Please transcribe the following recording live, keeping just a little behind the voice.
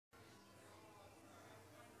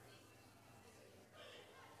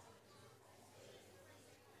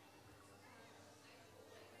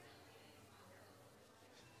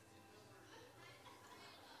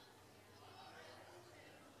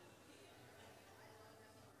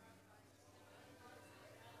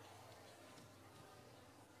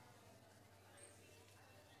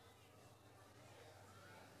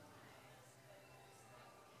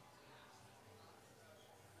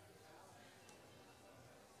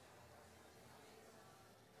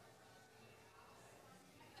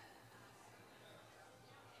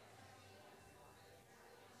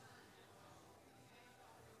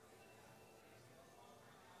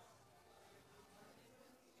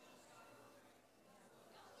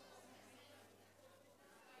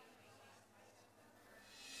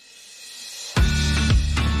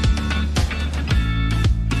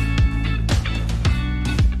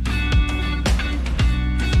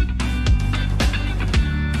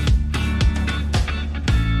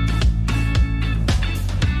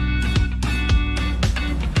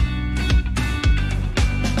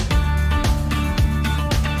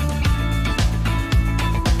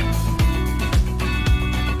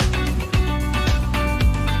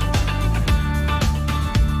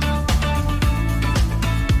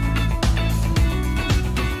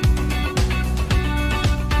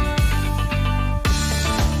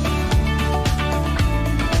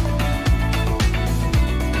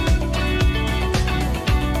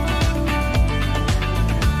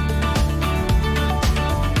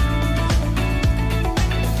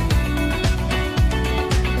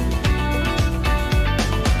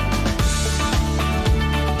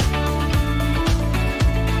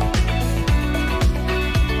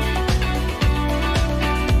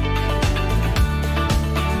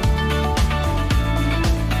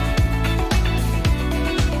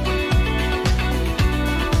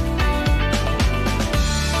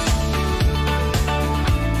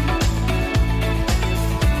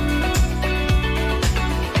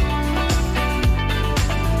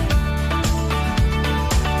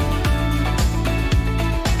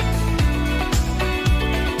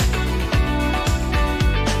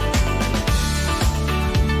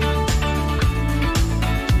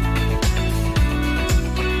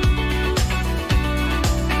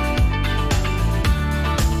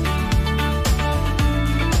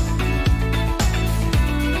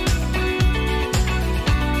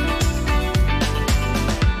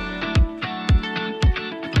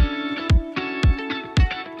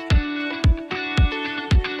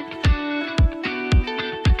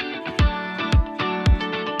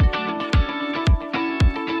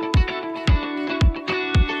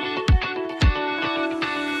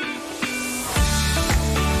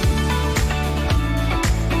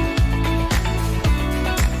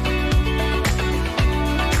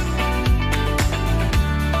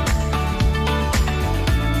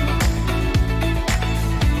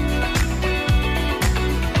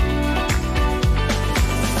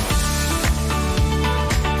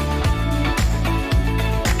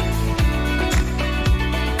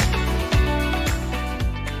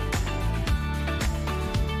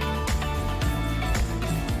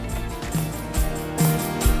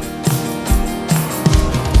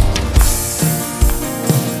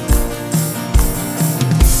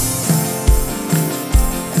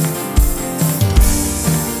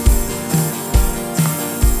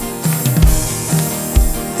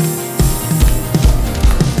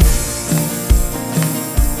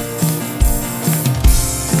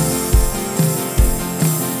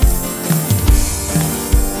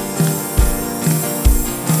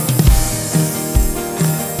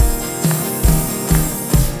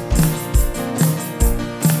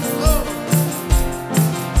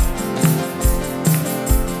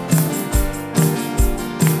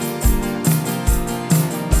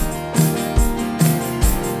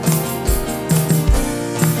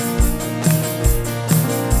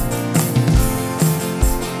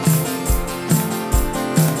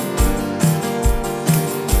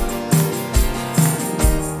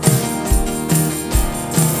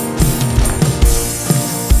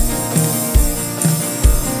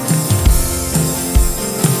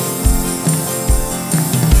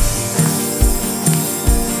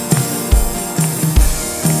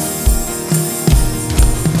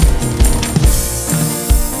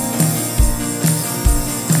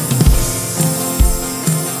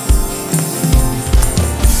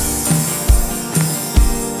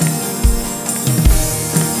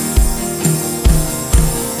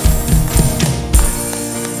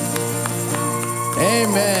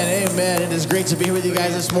is great to be here with you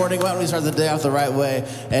guys this morning. Why don't we start the day off the right way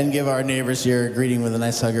and give our neighbors here a greeting with a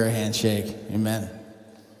nice hug or a handshake. Amen.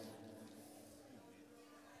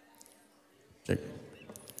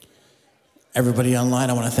 Everybody online,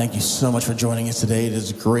 I want to thank you so much for joining us today. It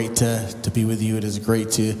is great to be with you. It is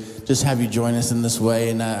great to just have you join us in this way.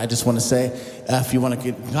 And I just want to say, if you want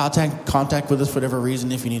to get contact with us for whatever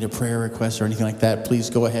reason, if you need a prayer request or anything like that, please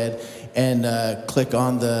go ahead and click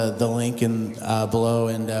on the link in, below,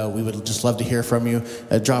 and we would just love to hear from you.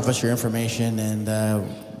 Drop us your information, and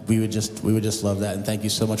we would just love that. And thank you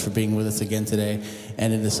so much for being with us again today.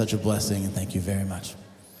 And it is such a blessing, and thank you very much.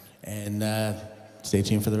 And stay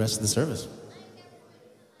tuned for the rest of the service.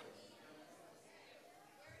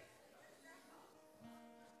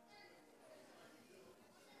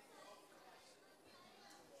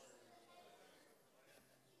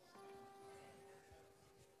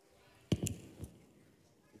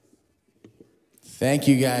 Thank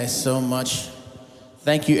you guys so much.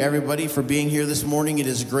 Thank you everybody for being here this morning. It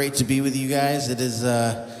is great to be with you guys. It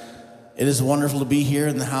is wonderful to be here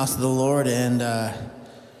in the house of the Lord. And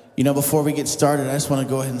you know, before we get started, I just want to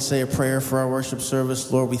go ahead and say a prayer for our worship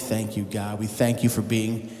service. Lord, we thank you, God. We thank you for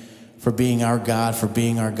being our God, for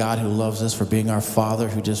being our God who loves us, for being our Father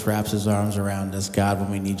who just wraps his arms around us, God,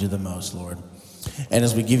 when we need you the most, Lord. And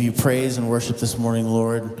as we give you praise and worship this morning,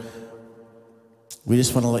 Lord, we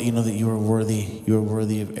just want to let you know that you are worthy. You are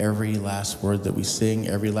worthy of every last word that we sing,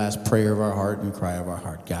 every last prayer of our heart and cry of our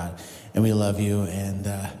heart, God. And we love you, and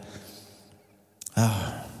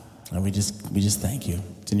we just thank you.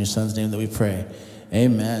 It's in your Son's name that we pray.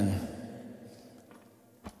 Amen.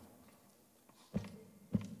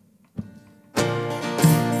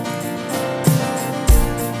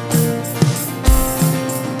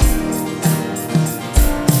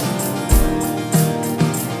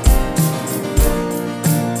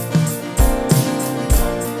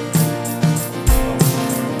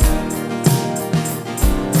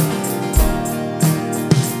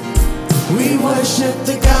 We worship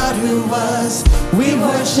the God who was. We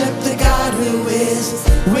worship the God who is.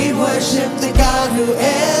 We worship the God who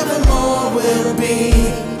evermore will be.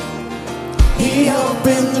 He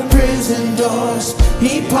opened the prison doors.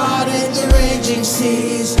 He parted the raging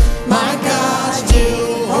seas. My God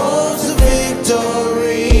still holds the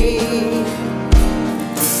victory.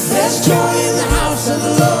 There's joy in the house of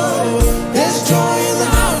the Lord. There's joy in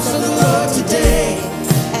the house of the Lord today.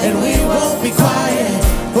 And we won't be quiet.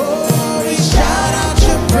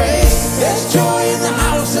 There's joy in the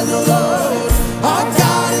house of the Lord. Our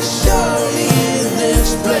God is surely in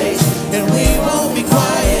this place, and we won't be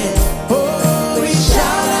quiet. Oh, we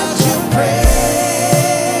shout out your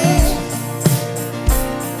praise.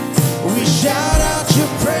 We shout out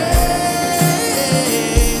your praise.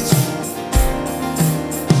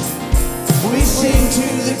 We sing to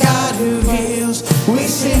the God who heals. We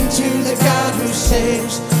sing to the God who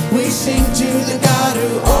saves. We sing to the God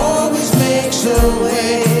who always makes a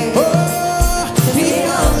way.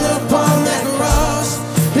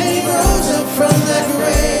 From that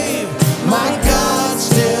grave, my God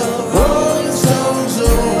still rolling stones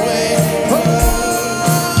away.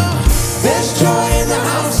 Oh, there's joy in the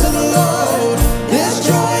house of the Lord. There's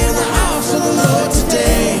joy in the house of the Lord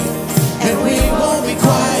today, and we won't be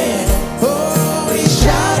quiet. Oh, we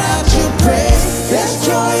shout out your praise. There's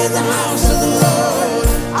joy in the house of the Lord.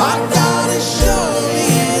 Our God is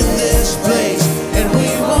surely in this place, and we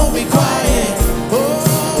won't be quiet.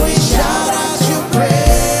 Oh, we shout out your praise.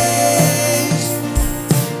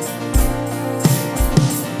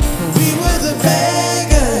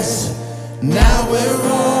 Now we're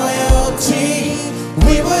royalty.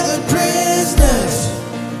 We were the prisoners.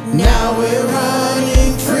 Now we're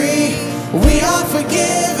running free. We are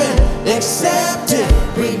forgiven, accepted,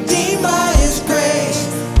 redeemed by his grace.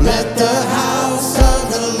 Let the house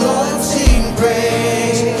of the Lord sing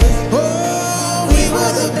praise. Oh, we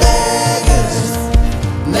were the beggars.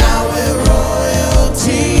 Now we're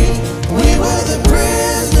royalty. We were the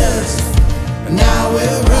prisoners. Now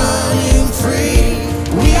we're running free.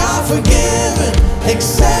 We are forgiven,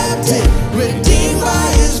 accepted, redeemed by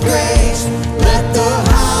his grace. Let the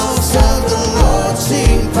house of the Lord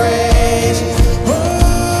sing praise.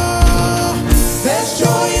 Oh, there's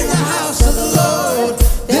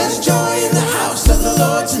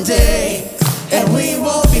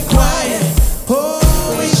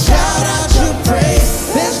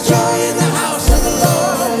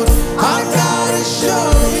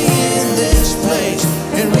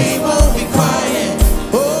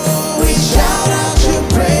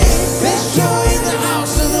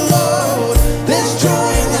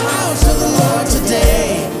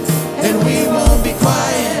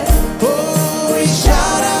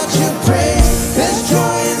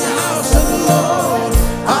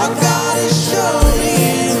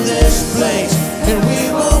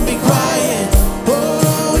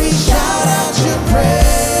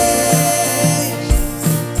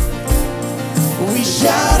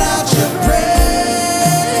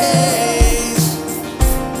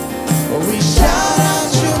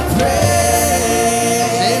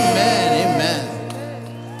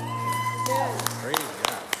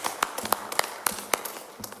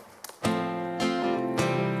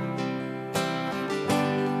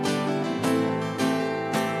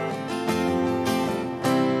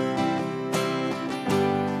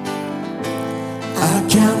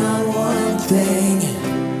thing.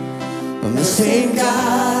 And the same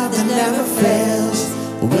God that never fails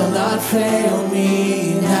will not fail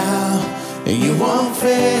me now. And you won't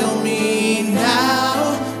fail me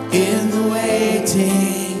now in the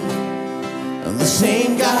waiting. And the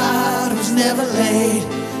same God who's never late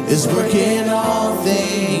is working all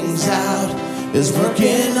things out, is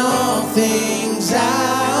working all things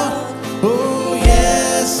out. Oh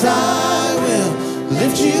yes, I will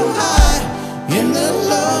lift you high in the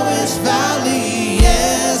lowest valley.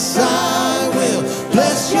 Yes, I will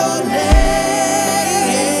bless your name.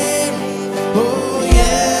 Oh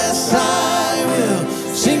yes, I will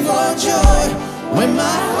sing for joy when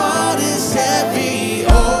my heart is heavy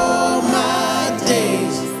all my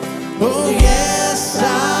days. Oh yes,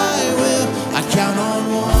 I will. I count on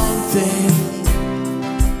one thing.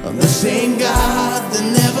 The same God that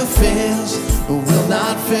never fails will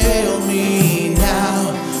not fail me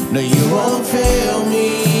now. No, you won't fail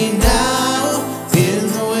me now in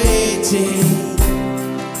the waiting.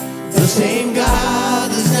 The same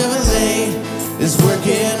God that's never late is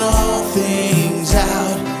working all things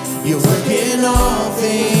out. You're working all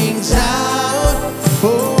things out.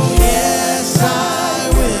 Oh yes, I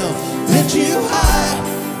will lift you high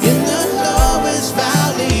in the lowest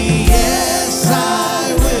valley. Yes,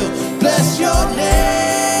 I will bless your name.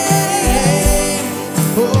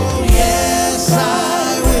 Oh yes,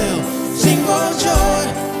 I will sing for joy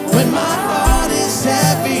when my heart is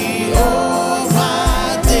heavy all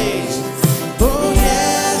my days. Oh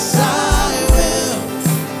yes, I will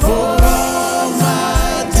for all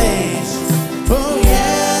my days. Oh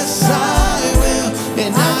yes, I will,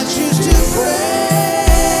 and I choose to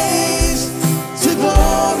praise, to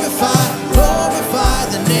glorify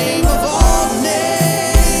the name of all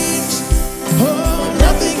names. Oh,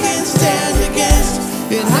 nothing can stand against,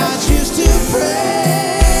 and I choose to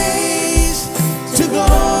praise, to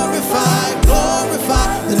glorify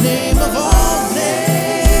the name of all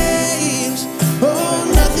names. Oh,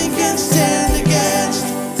 nothing can stand against.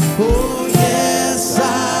 Oh, yes,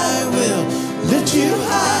 I will lift you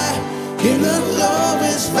high in the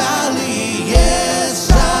lowest valley. Yes,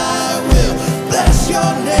 I will bless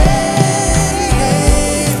your name.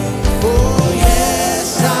 Oh,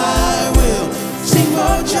 yes, I will sing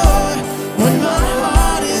for joy when my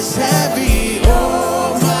heart is heavy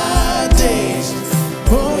all my days.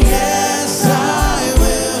 Oh, yes, I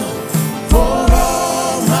will for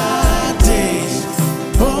all my days.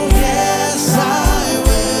 Oh, yes, I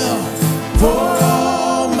will for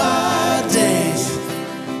all my days.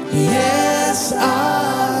 Yes,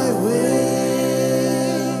 I will.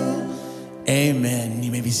 Amen.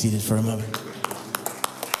 You may be seated for a moment.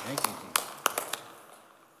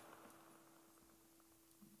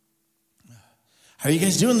 How are you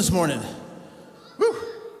guys doing this morning? Woo.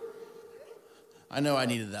 I know I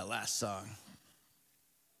needed that last song.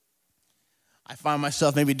 I find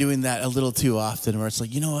myself maybe doing that a little too often, where it's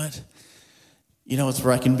like, you know what? You know, it's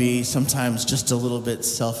where I can be sometimes just a little bit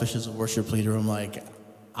selfish as a worship leader. I'm like,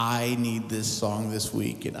 I need this song this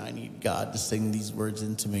week, and I need God to sing these words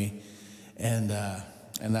into me. And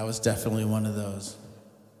that was definitely one of those.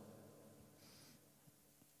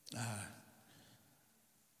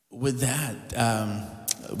 With that,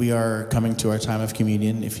 we are coming to our time of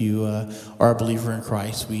communion. If you are a believer in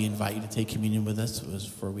Christ, we invite you to take communion with us. It was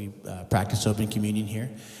for we practice open communion here.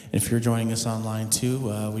 And if you're joining us online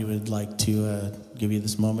too, we would like to give you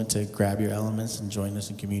this moment to grab your elements and join us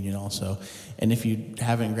in communion also. And if you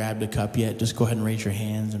haven't grabbed a cup yet, just go ahead and raise your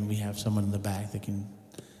hands, and we have someone in the back that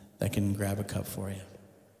can grab a cup for you.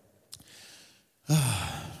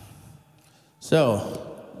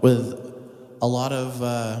 So, with a lot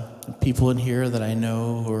of people in here that I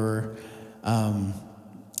know who are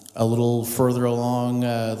a little further along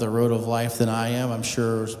the road of life than I am. I'm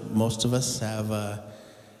sure most of us have a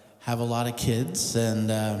lot of kids,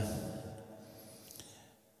 and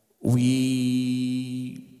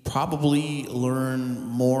we probably learn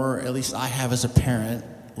more, at least I have as a parent,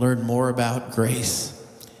 learned more about grace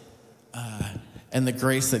and the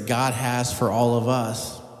grace that God has for all of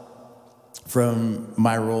us from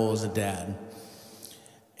my role as a dad.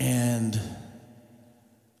 And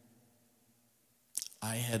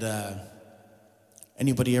I had,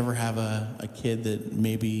 anybody ever have a kid that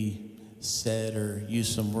maybe said or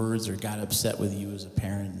used some words or got upset with you as a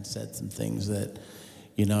parent and said some things that,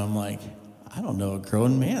 you know, I'm like, I don't know a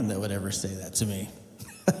grown man that would ever say that to me.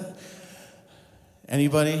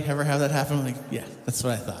 Anybody ever have that happen? I'm like, yeah, that's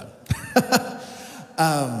what I thought.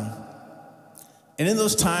 And in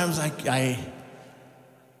those times,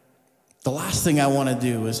 the last thing I want to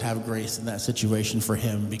do is have grace in that situation for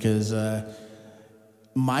him, because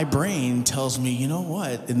my brain tells me, you know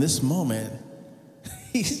what, in this moment,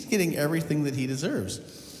 he's getting everything that he deserves.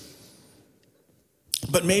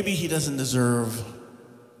 But maybe he doesn't deserve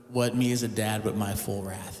what me as a dad, what my full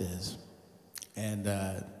wrath is. And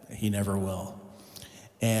he never will.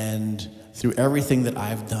 And through everything that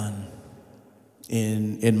I've done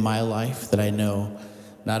in my life, that I know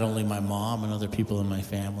not only my mom and other people in my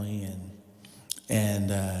family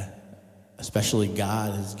and especially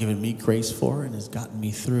God has given me grace for and has gotten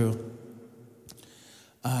me through,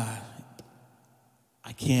 I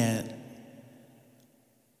can't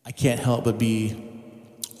help but be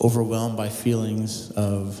overwhelmed by feelings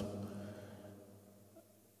of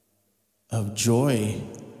joy,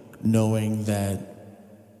 knowing that,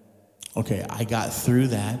 okay, I got through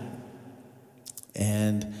that,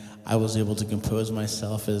 and I was able to compose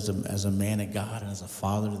myself as a man of God and as a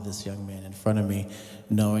father to this young man in front of me,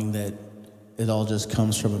 knowing that it all just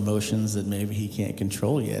comes from emotions that maybe he can't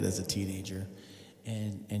control yet as a teenager,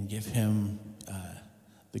 and give him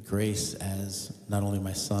the grace as not only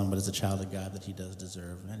my son, but as a child of God that he does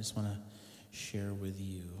deserve. And I just want to share with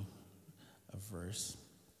you a verse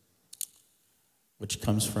which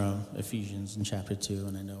comes from Ephesians in chapter 2,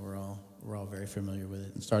 and I know we're all very familiar with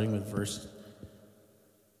it. And starting with verse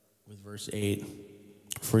 8,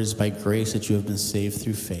 for it is by grace that you have been saved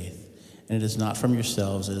through faith, and it is not from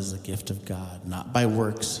yourselves, it is a gift of God, not by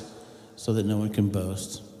works, so that no one can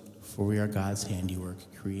boast. For we are God's handiwork,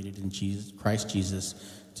 created in Christ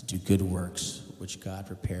Jesus to do good works, which God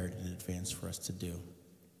prepared in advance for us to do.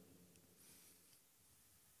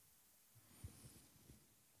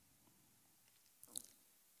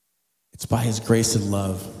 It's by his grace and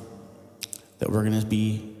love that we're going to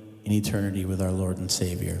be in eternity with our Lord and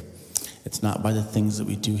Savior. It's not by the things that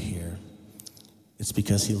we do here. It's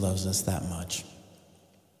because he loves us that much.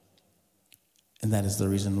 And that is the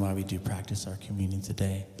reason why we do practice our communion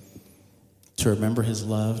today. To remember his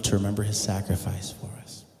love, to remember his sacrifice for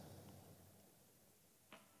us.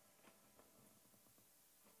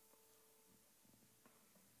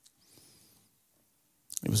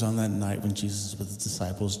 It was on that night when Jesus was with his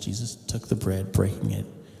disciples, Jesus took the bread, breaking it,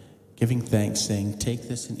 giving thanks, saying, take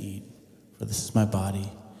this and eat, for this is my body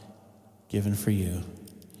given for you.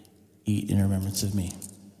 Eat in remembrance of me.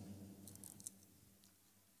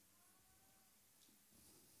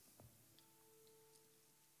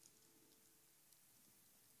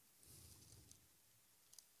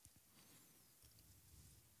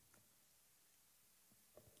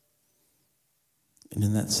 And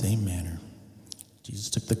in that same manner, Jesus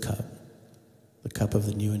took the cup of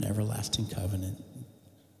the new and everlasting covenant,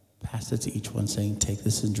 passed it to each one, saying, take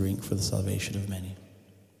this and drink for the salvation of many.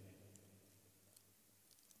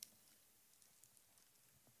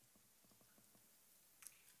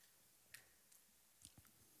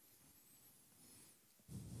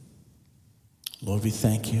 Lord, we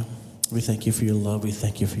thank you. We thank you for your love. We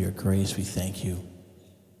thank you for your grace. We thank you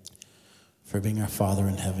for being our Father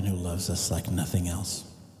in heaven who loves us like nothing else.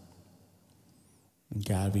 And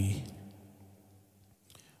God, we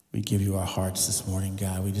give you our hearts this morning,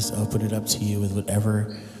 God. We just open it up to you with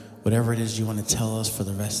whatever it is you want to tell us for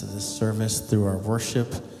the rest of this service, through our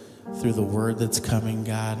worship, through the word that's coming,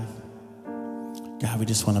 God. God, we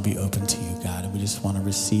just want to be open to you, God, and we just want to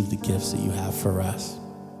receive the gifts that you have for us.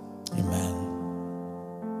 Amen.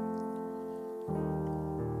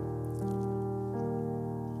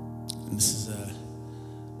 And this is a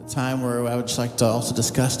time where I would just like to also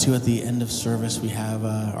discuss too, at the end of service, we have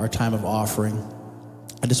our time of offering.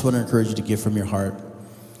 I just want to encourage you to give from your heart.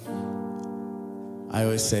 I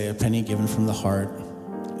always say a penny given from the heart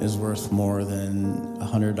is worth more than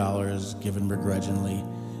 $100 given begrudgingly.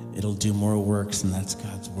 It'll do more works, and that's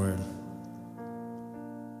God's word.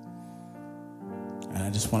 And I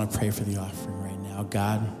just want to pray for the offering right now.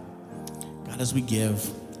 God, as we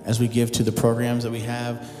give to the programs that we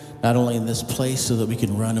have, not only in this place so that we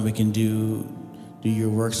can run and we can do your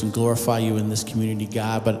works and glorify you in this community,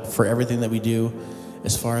 God, but for everything that we do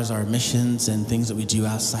as far as our missions and things that we do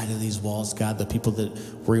outside of these walls, God, the people that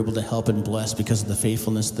we're able to help and bless because of the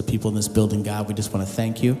faithfulness of the people in this building, God, we just want to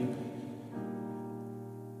thank you.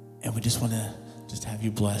 And we just want to just have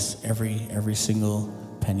you bless every single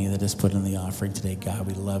penny that is put in the offering today, God.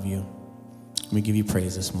 We love you. And we give you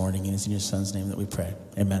praise this morning, and it's in your son's name that we pray.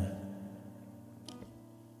 Amen.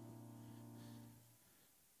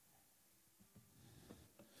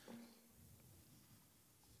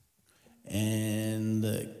 And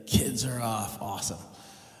the kids are off. Awesome.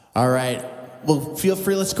 All right. Well, feel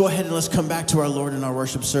free. Let's go ahead and let's come back to our Lord in our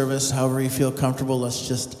worship service. However you feel comfortable, let's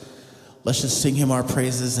just sing him our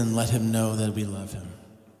praises and let him know that we love him.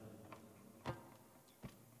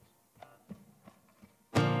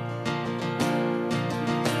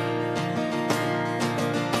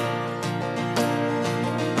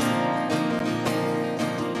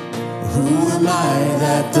 Who am I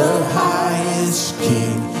that the highest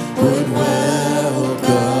King would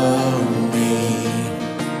welcome me?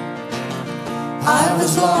 I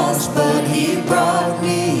was lost, but he brought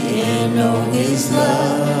me in. Oh, his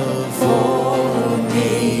love for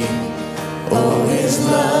me. Oh, his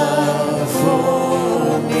love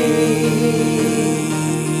for me.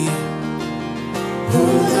 Who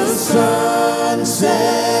the Son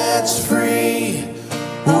sets free,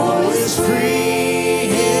 oh, is free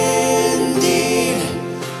indeed.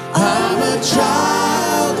 I'm a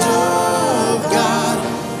child of God.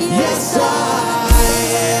 Yes, I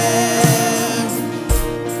am.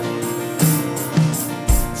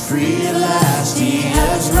 Free at last, he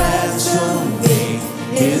has ransomed me.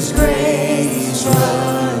 His grace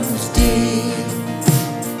runs deep.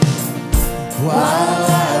 While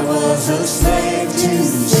I was a slave to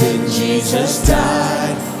sin, Jesus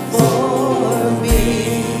died for me.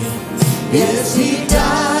 Yes, he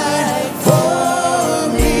died for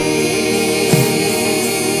me.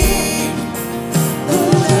 Who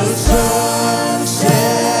the Son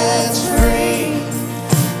sets free,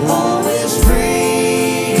 oh, is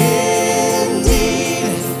free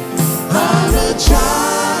indeed. I'm a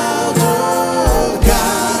child of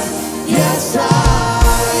God. Yes, I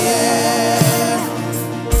am.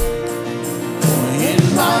 In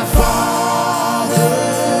my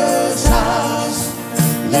Father's house,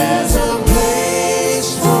 there's a place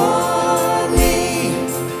for me.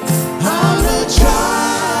 I'm a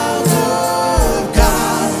child of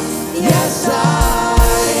God. Yes, I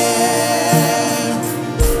am.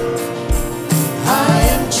 I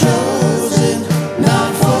am chosen, not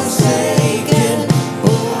forsaken.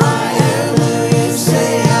 Oh, I am who you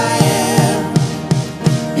say I am.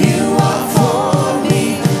 You are for me,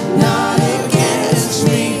 not against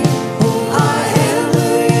me. Oh, I am who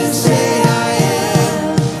you say I am.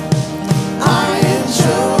 I am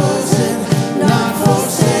chosen, not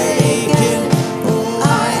forsaken. Oh, I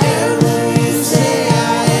am who you say I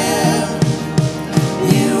am.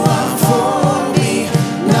 You are for me,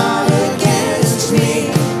 not against me.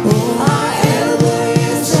 Oh, I am who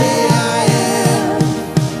you say I am.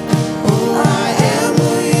 Oh, I am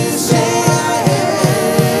who you say I am.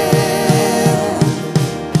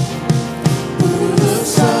 Who the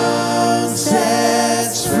Son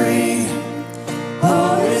sets free,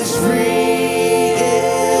 oh, is free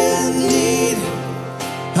indeed.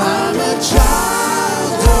 I'm a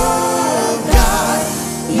child of God.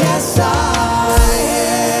 Yes, I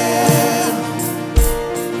am.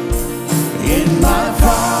 In my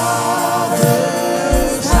Father's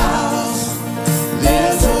house,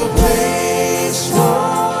 there's a place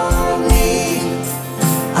for me.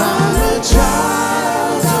 I'm a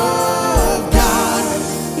child of God.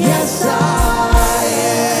 Yes, I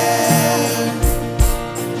am.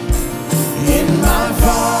 In my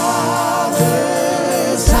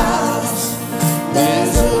Father's house,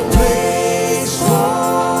 there's a place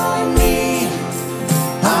for me.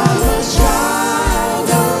 I'm a child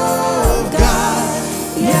of God.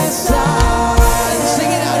 Yes, I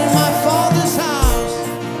sing it out. In my Father's house.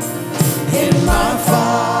 In my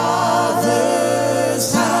Father's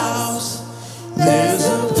house, there's a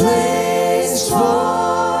place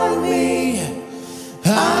for me.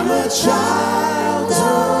 I'm a child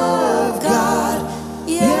of God.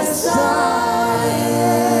 Yes, I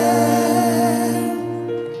am.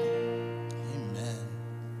 Amen.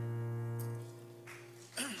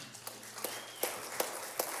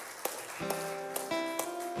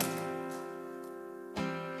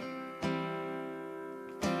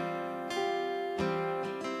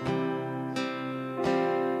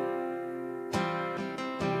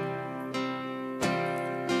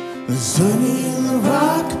 There's honey in the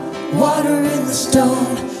rock, water in the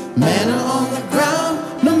stone, manna on the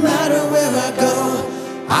ground, no matter where I go.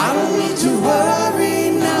 I don't need to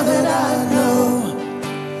worry now that I know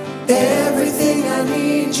everything I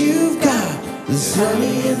need you've got. There's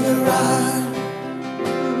honey in the rock.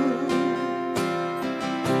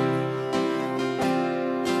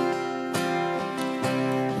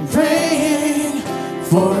 Praying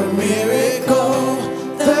for a miracle,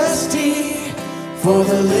 thirsty for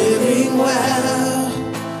the living well.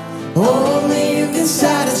 Only you can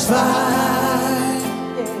satisfy.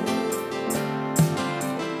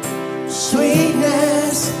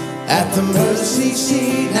 Sweetness at the mercy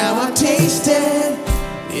seat. Now I've tasted,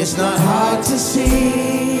 it's not hard to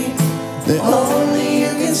see that only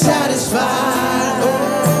you can satisfy.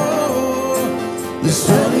 Oh, there's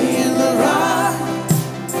honey in the rock.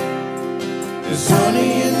 There's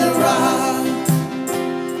honey in the rock.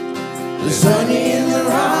 There's honey in the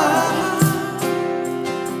rock.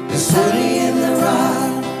 There's honey in the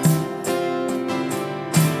rock.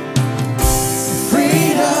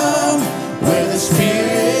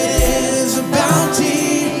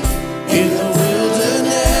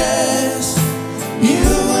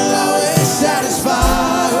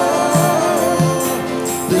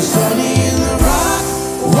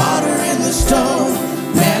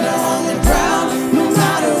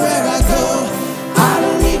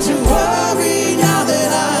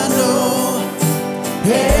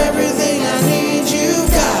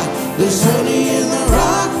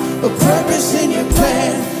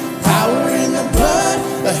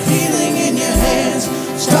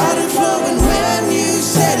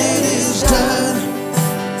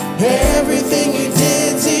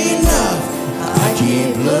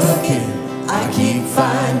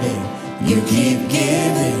 You keep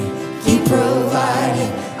giving, keep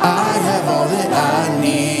providing. I have all that I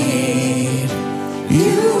need.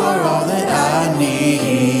 You are all that I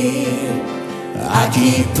need. I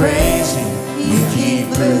keep praising, you keep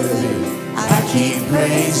proving. I keep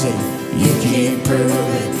praising, you keep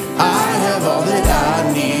proving. I have all that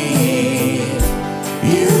I need.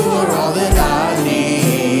 You are all that I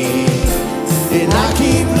need. And I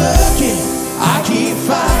keep looking, I keep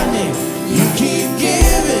finding. You keep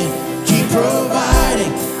giving, keep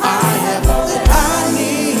providing. I have all that I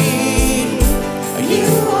need. You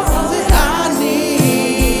are all that I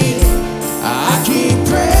need. I keep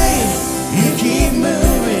praying, you keep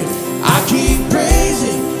moving. I keep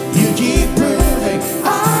praising, you keep proving. I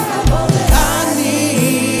have all that I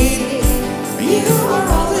need. You are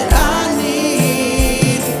all that I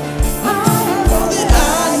need. I have all that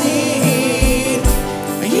I need.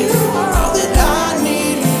 You are all that I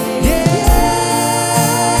need. Yeah.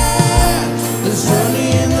 There's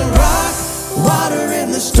honey in the rock, water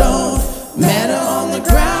in the stone, manna on the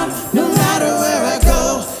ground. No matter where I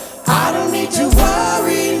go, I don't need to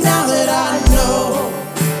worry now that I know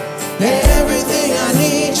everything I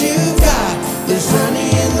need you've got. There's honey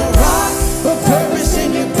in the rock, a purpose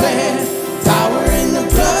in your plan, power in the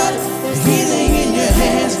blood, healing in your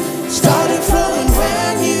hands. Started flowing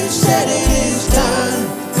when you said it is done.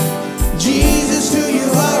 Jesus, who you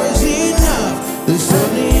are is enough. There's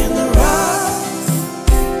honey in the rock.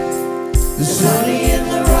 There's honey in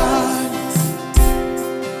the rock.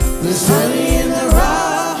 There's honey in the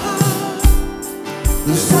rock.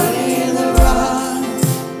 There's honey in the rock.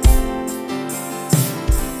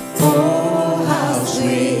 Oh,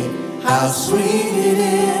 how sweet it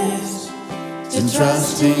is to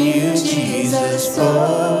trust in you, Jesus.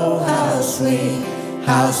 Oh, how sweet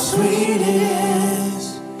it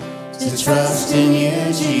is to trust in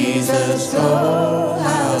you, Jesus. Oh,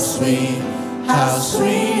 how sweet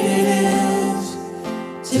it is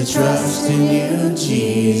to trust in you,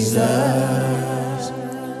 Jesus.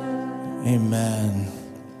 Amen.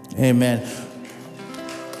 Amen.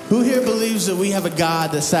 Who here believes that we have a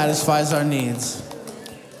God that satisfies our needs?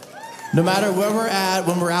 No matter where we're at,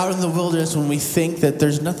 when we're out in the wilderness, when we think that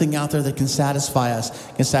there's nothing out there that can satisfy us,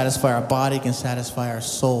 can satisfy our body, can satisfy our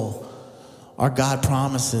soul, our God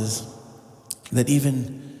promises that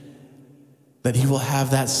that he will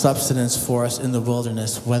have that substance for us in the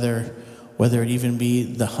wilderness, whether it even be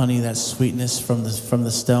the honey, that sweetness from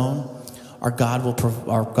the stone. Our God will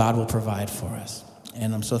provide for us.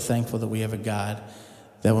 And I'm so thankful that we have a God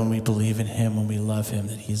that when we believe in him, when we love him,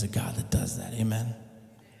 that he's a God that does that. Amen.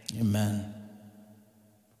 Amen.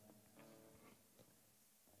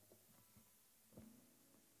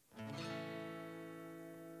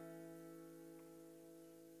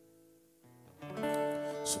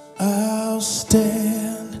 So I'll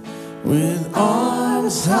stand with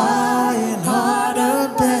arms high and heart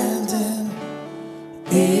abandoned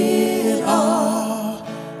in awe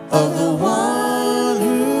of the one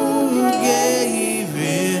who gave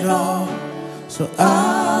it all. So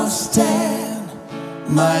I'll stand,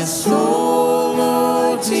 my soul,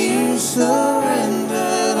 Lord, to you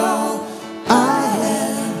surrendered. All I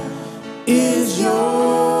am is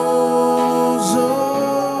yours,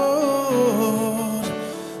 Lord.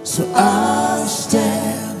 So I'll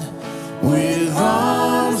stand with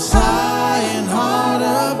arms high and heart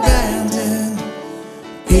abandoned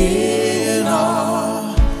in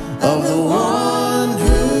awe of the one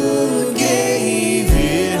who gave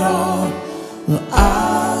it all.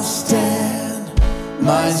 I'll stand,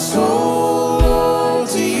 my soul, Lord,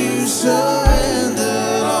 to you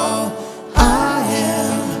surrendered. All I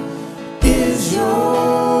am is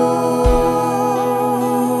yours.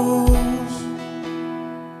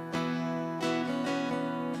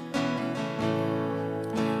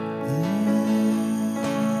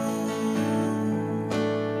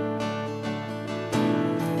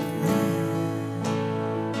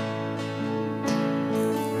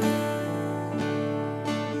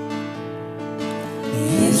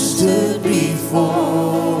 You stood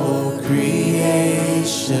before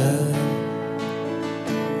creation,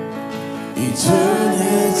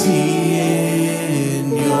 eternity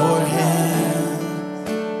in your hand.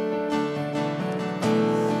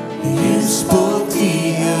 You spoke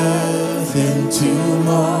the earth into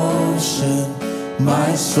motion,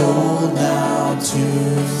 my soul now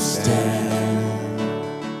to stand.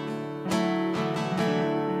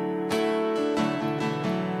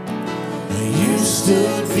 You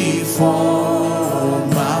stood before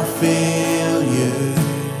my failures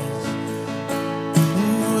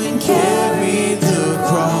and carried the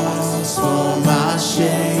cross for my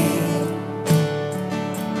shame.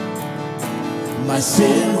 My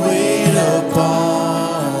sin weighed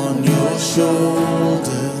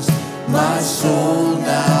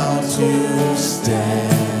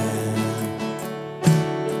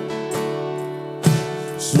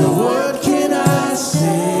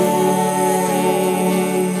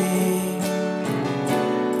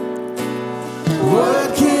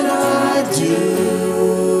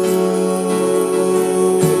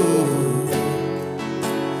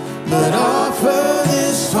but offer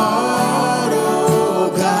this heart,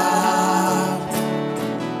 oh God,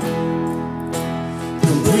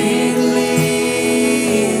 completely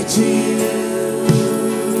to you.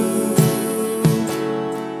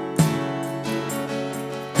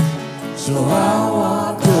 So I'll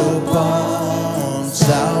walk upon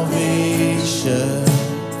salvation,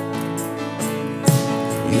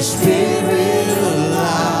 your Spirit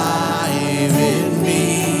alive in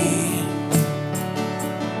me,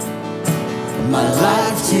 my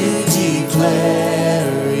life to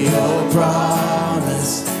declare your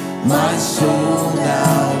promise, my soul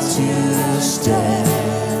now to stand.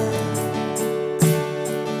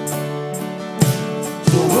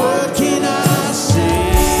 So what can I say?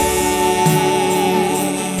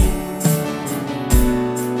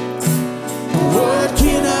 What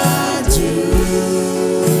can I do?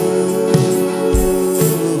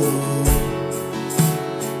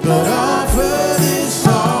 But offer this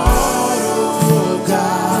heart, oh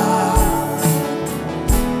God,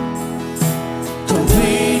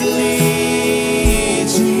 completely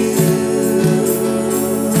to you.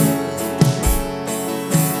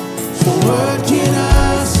 So what can I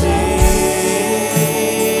say?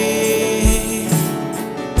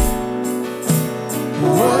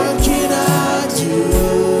 What can I do?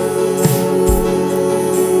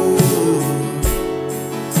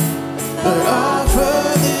 But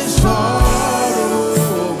offer this heart,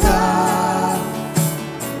 oh God,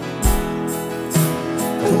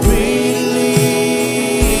 completely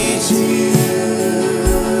to you.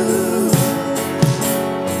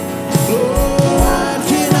 Oh, what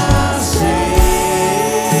can I say?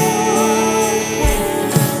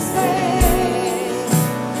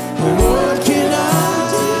 What can I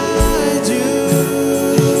do?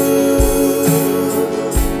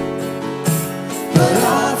 But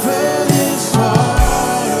offer this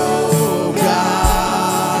heart, oh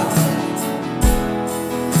God,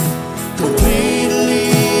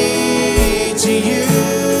 completely to you.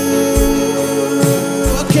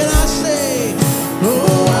 What can I say?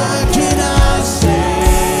 Oh, what can I say?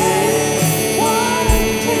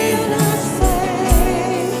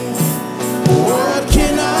 What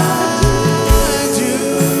can I do?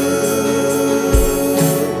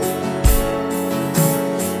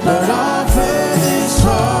 But offer this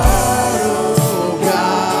heart, oh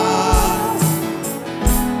God,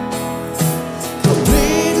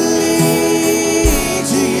 completely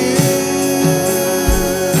to you.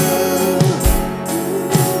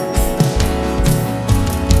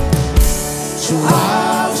 So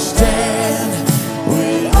I'll stand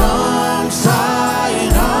with arms high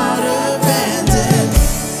and heart abandoned,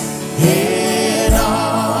 in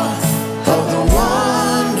awe of the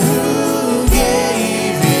one who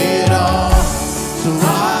gave it all. So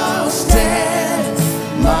I'll stand,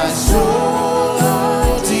 my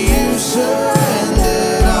soul to you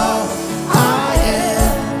surrendered. All I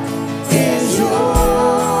am is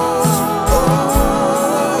yours. Oh,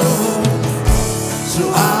 so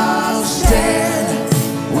I'll stand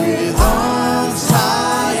with arms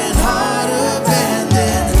high and heart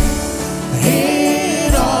abandoned,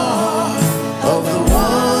 in awe of the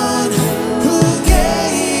one who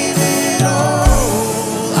gave it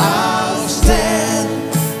all. I'll stand,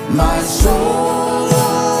 my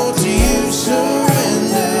soul to you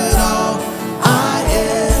surrendered. All I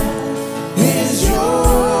am is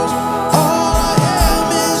yours. All I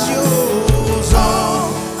am is yours.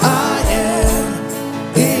 All I am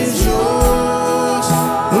is yours,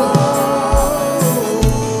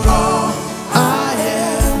 Lord. All I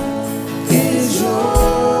am is yours.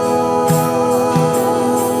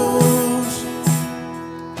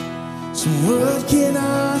 So what can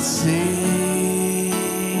I say?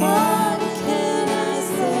 What can I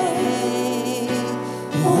say?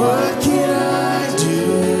 What can I do?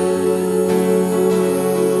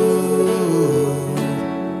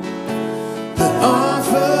 But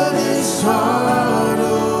offer this heart,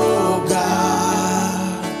 oh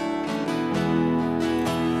God,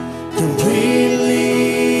 completely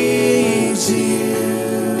to you.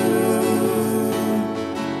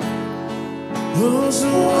 Oh, so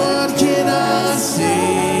what can I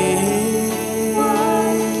say?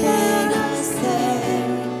 What can I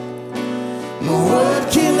say?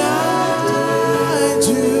 What can I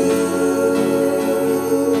do?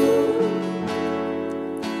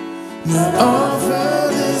 But offer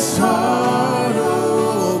this heart,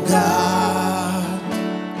 oh God,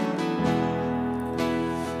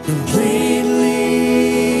 completely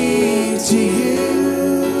to you.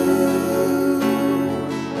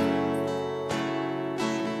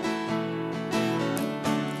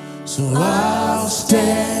 So I'll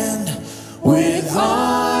stand with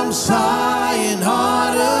arms high and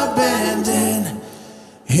heart abandoned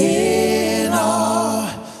in awe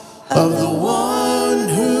of the one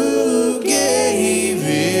who gave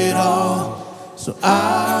it all. So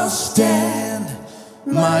I'll stand,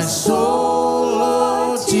 my soul,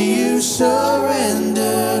 Lord, to you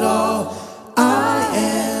surrendered. All I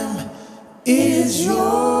am is yours.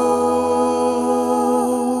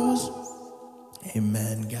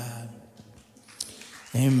 Amen, God.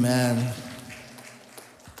 Amen.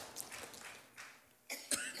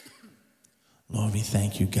 Lord, we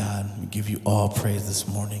thank you, God. We give you all praise this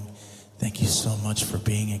morning. Thank you so much for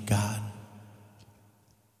being a God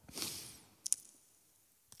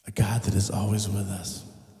that is always with us,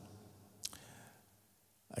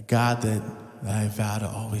 a God that I vow to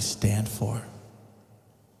always stand for.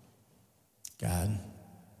 God,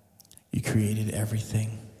 you created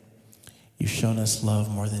everything. You've shown us love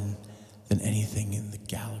more than anything in the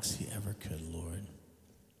galaxy ever could, Lord.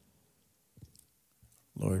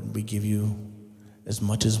 Lord, we give you as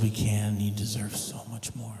much as we can. You deserve so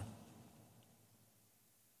much more.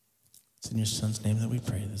 It's in your Son's name that we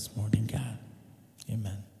pray this morning, God.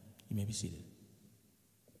 Amen. You may be seated.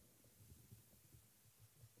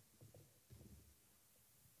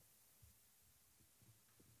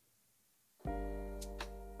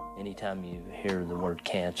 Anytime you hear the word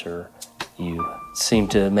cancer, you seem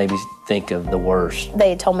to maybe think of the worst.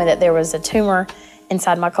 They had told me that there was a tumor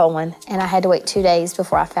inside my colon, and I had to wait 2 days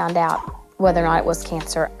before I found out whether or not it was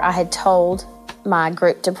cancer. I had told my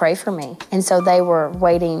group to pray for me, and so they were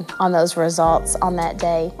waiting on those results on that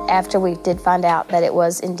day. After we did find out that it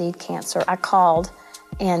was indeed cancer, I called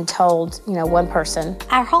and told, one person.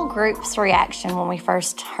 Our whole group's reaction when we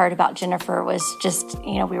first heard about Jennifer was just,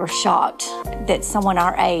 we were shocked that someone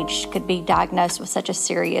our age could be diagnosed with such a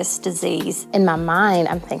serious disease. In my mind,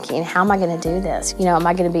 I'm thinking, how am I going to do this? Am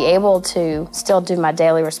I going to be able to still do my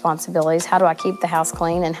daily responsibilities? How do I keep the house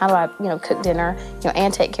clean? And how do I, cook dinner,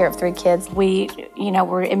 and take care of 3 kids? We,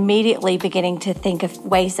 were immediately beginning to think of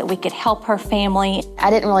ways that we could help her family.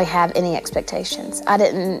 I didn't really have any expectations. I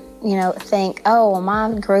didn't, think, oh, well,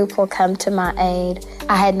 my group will come to my aid.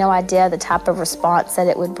 I had no idea the type of response that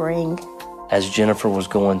it would bring. As Jennifer was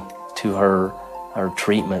going to her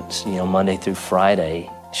treatments, Monday through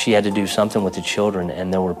Friday, she had to do something with the children,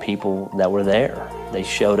 and there were people that were there. They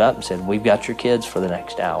showed up and said, we've got your kids for the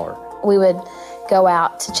next hour. We would go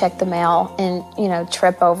out to check the mail and,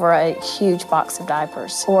 trip over a huge box of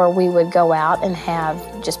diapers. Or we would go out and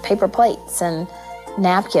have just paper plates and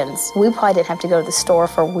napkins. We probably didn't have to go to the store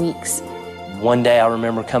for weeks. One day I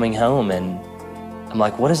remember coming home and I'm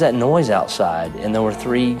like, what is that noise outside? And there were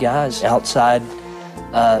 3 guys outside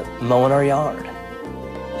mowing our yard.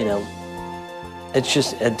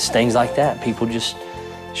 It's things like that. People just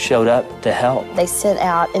showed up to help. They sent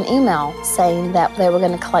out an email saying that they were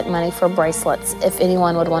going to collect money for bracelets if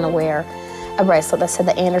anyone would want to wear a bracelet that said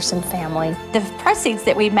the Anderson family. The proceeds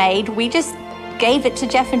that we made, we just gave it to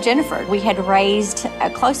Jeff and Jennifer. We had raised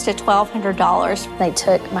close to $1,200. They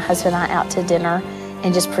took my husband and I out to dinner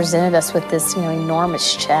and just presented us with this,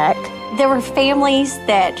 enormous check. There were families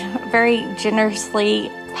that very generously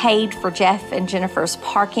paid for Jeff and Jennifer's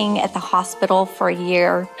parking at the hospital for a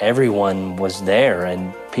year. Everyone was there,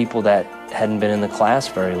 and people that hadn't been in the class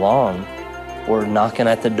very long were knocking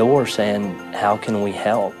at the door saying, how can we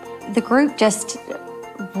help? The group just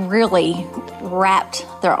really wrapped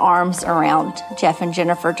their arms around Jeff and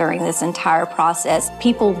Jennifer during this entire process.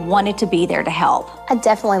 People wanted to be there to help. I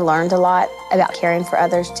definitely learned a lot about caring for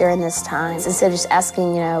others during this time. Instead of just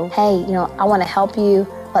asking, hey, I want to help you,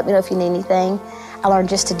 let me know if you need anything, I learned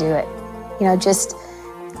just to do it. You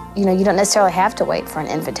don't necessarily have to wait for an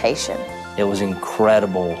invitation. It was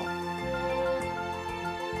incredible.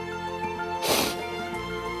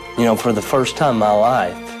 For the first time in my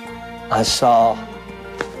life, I saw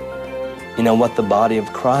what the body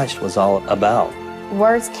of Christ was all about.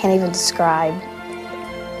 Words can't even describe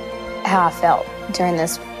how I felt during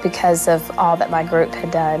this because of all that my group had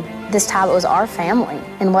done. This time it was our family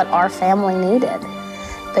and what our family needed.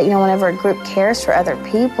 But whenever a group cares for other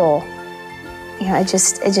people, it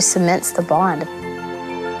just cements the bond.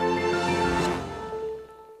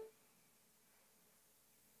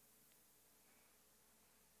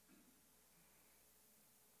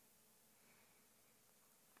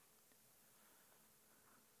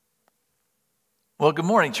 Well, good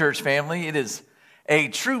morning, church family. It is a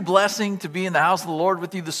true blessing to be in the house of the Lord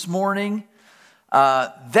with you this morning.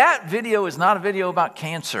 That video is not a video about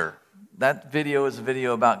cancer. That video is a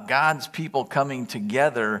video about God's people coming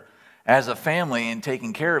together as a family and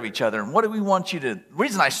taking care of each other. And what do we want you to, the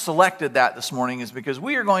reason I selected that this morning is because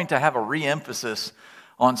we are going to have a re-emphasis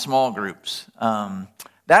on small groups.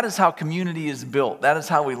 That is how community is built. That is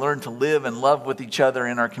how we learn to live and love with each other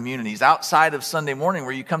in our communities. Outside of Sunday morning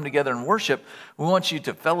where you come together and worship, we want you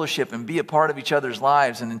to fellowship and be a part of each other's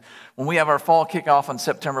lives. And when we have our fall kickoff on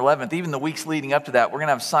September 11th, even the weeks leading up to that, we're going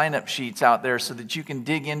to have sign-up sheets out there so that you can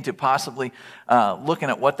dig into possibly looking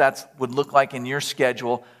at what that would look like in your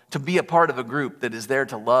schedule to be a part of a group that is there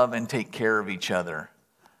to love and take care of each other.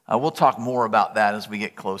 We'll talk more about that as we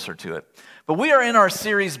get closer to it. But we are in our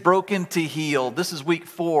series, Broken to Heal. This is week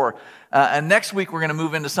 4. And next week, we're going to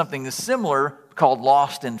move into something similar called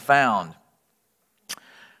Lost and Found.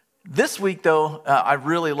 This week, though, I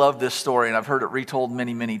really love this story, and I've heard it retold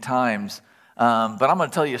many, many times. But I'm going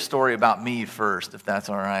to tell you a story about me first, if that's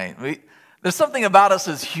all right. There's something about us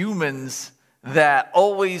as humans that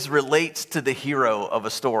always relates to the hero of a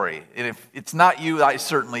story. And if it's not you, I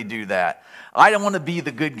certainly do that. I don't want to be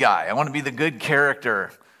the good guy. I want to be the good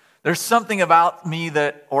character. There's something about me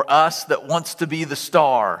or us that wants to be the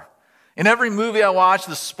star. In every movie I watch,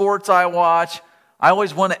 the sports I watch, I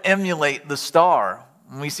always want to emulate the star.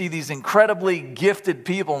 And we see these incredibly gifted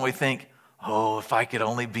people and we think, oh, if I could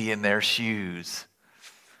only be in their shoes.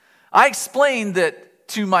 I explained that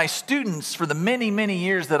to my students for the many, many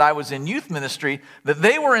years that I was in youth ministry, that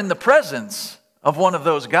they were in the presence of one of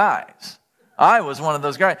those guys. I was one of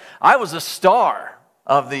those guys. I was a star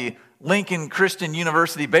of the Lincoln Christian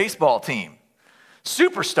University baseball team.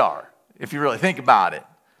 Superstar, if you really think about it.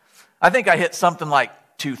 I think I hit something like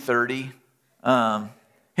 230,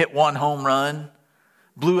 hit 1 home run,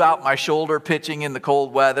 blew out my shoulder pitching in the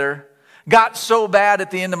cold weather. Got so bad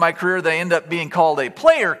at the end of my career, they end up being called a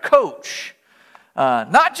player coach.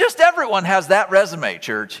 Not just everyone has that resume,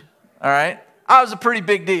 church. All right? I was a pretty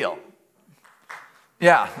big deal.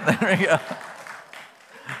 Yeah, there we go.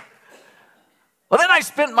 Well, then I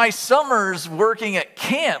spent my summers working at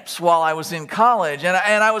camps while I was in college. And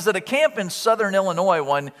I was at a camp in southern Illinois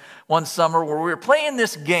one summer where we were playing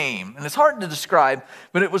this game. And it's hard to describe,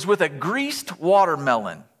 but it was with a greased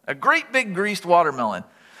watermelon. A great big greased watermelon.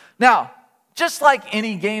 Now, just like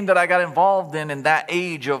any game that I got involved in that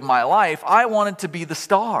age of my life, I wanted to be the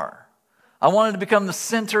star. I wanted to become the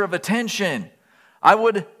center of attention.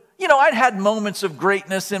 I'd had moments of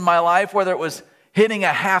greatness in my life, whether it was hitting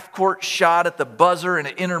a half-court shot at the buzzer in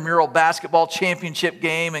an intramural basketball championship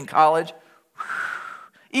game in college.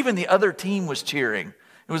 Even the other team was cheering.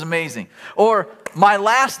 It was amazing. Or my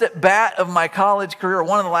last at-bat of my college career, or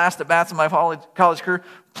one of the last at-bats of my college career,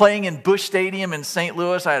 playing in Busch Stadium in St.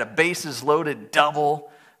 Louis. I had a bases-loaded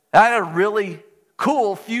double. I had a really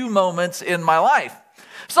cool few moments in my life.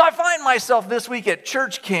 So I find myself this week at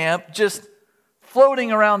church camp just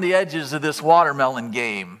floating around the edges of this watermelon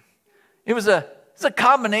game. It's a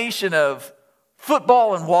combination of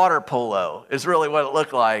football and water polo is really what it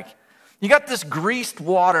looked like. You got this greased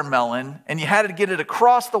watermelon, and you had to get it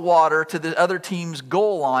across the water to the other team's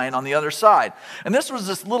goal line on the other side. And this was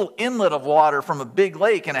this little inlet of water from a big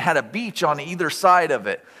lake, and it had a beach on either side of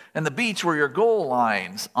it. And the beach were your goal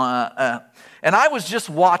lines. And I was just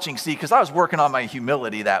watching, because I was working on my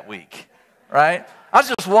humility that week, right? I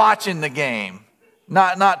was just watching the game.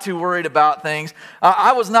 Not too worried about things.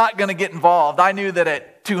 I was not going to get involved. I knew that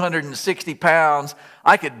at 260 pounds,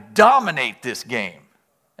 I could dominate this game.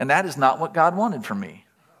 And that is not what God wanted from me.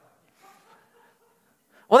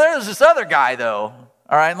 Well, there was this other guy, though.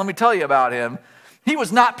 All right, let me tell you about him. He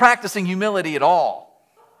was not practicing humility at all.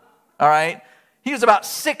 All right? He was about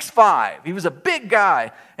 6'5". He was a big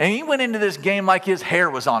guy. And he went into this game like his hair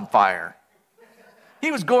was on fire. He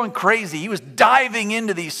was going crazy. He was diving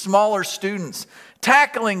into these smaller students,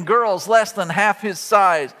 tackling girls less than half his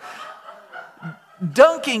size,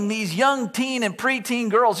 dunking these young teen and preteen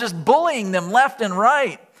girls, just bullying them left and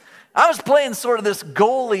right. I was playing sort of this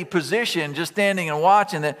goalie position, just standing and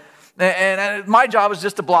watching it. And my job was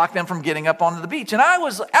just to block them from getting up onto the beach. And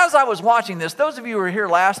as I was watching this, those of you who were here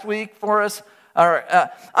last week for us, I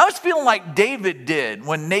was feeling like David did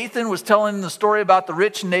when Nathan was telling the story about the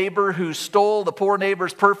rich neighbor who stole the poor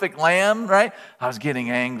neighbor's perfect lamb, right? I was getting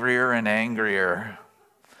angrier and angrier.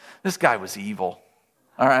 This guy was evil,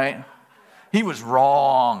 all right? He was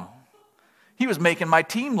wrong. He was making my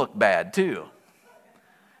team look bad, too.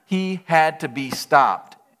 He had to be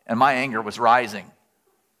stopped, and my anger was rising.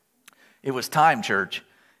 It was time, church.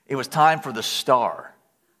 It was time for the star,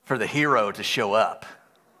 for the hero to show up.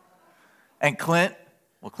 And Clint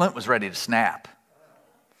was ready to snap.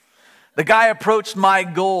 The guy approached my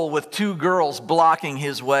goal with 2 girls blocking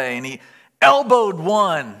his way, and he elbowed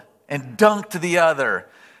one and dunked the other,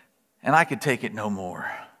 and I could take it no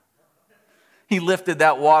more. He lifted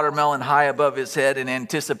that watermelon high above his head in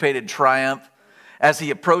anticipated triumph as he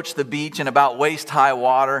approached the beach in about waist-high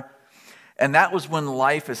water. And that was when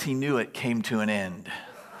life as he knew it came to an end.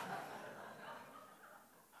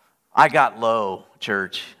 I got low,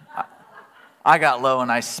 church. I got low and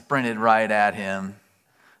I sprinted right at him.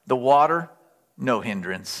 The water, no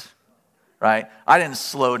hindrance, right? I didn't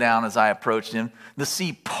slow down as I approached him. The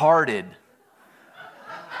sea parted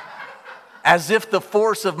as if the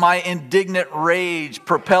force of my indignant rage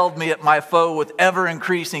propelled me at my foe with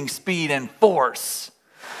ever-increasing speed and force.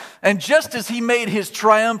 And just as he made his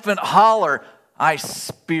triumphant holler, I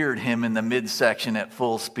speared him in the midsection at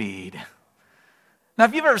full speed. Now,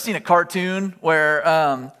 if you've ever seen a cartoon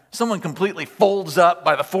where someone completely folds up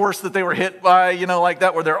by the force that they were hit by, like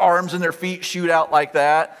that, where their arms and their feet shoot out like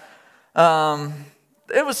that,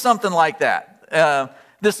 it was something like that.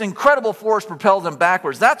 This incredible force propelled him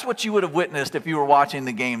backwards. That's what you would have witnessed if you were watching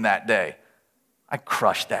the game that day. I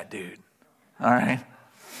crushed that dude, all right?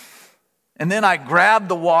 And then I grabbed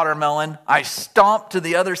the watermelon, I stomped to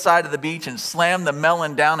the other side of the beach and slammed the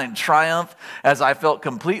melon down in triumph as I felt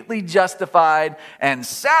completely justified and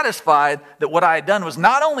satisfied that what I had done was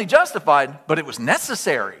not only justified, but it was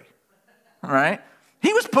necessary, all right?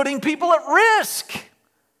 He was putting people at risk.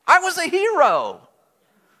 I was a hero.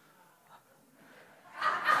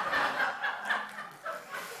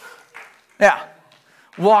 Yeah,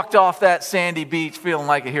 walked off that sandy beach feeling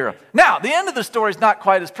like a hero. Now, the end of the story is not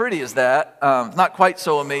quite as pretty as that. Not quite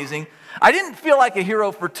so amazing. I didn't feel like a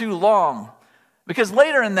hero for too long because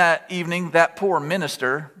later in that evening, that poor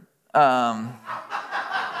minister, who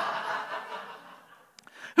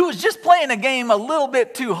was just playing a game a little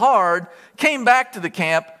bit too hard, came back to the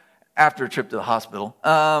camp after a trip to the hospital.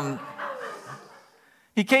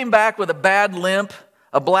 He came back with a bad limp,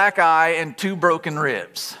 a black eye, and 2 broken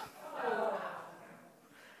ribs.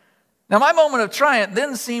 Now, my moment of triumph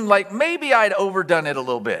then seemed like maybe I'd overdone it a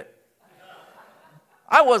little bit.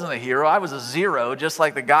 I wasn't a hero. I was a zero, just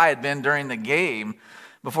like the guy had been during the game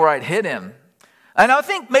before I'd hit him. And I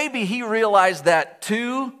think maybe he realized that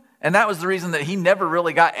too, and that was the reason that he never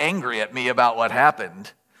really got angry at me about what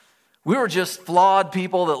happened. We were just flawed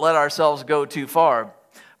people that let ourselves go too far.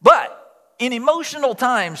 But in emotional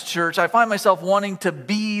times, church, I find myself wanting to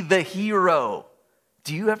be the hero.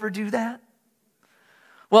 Do you ever do that?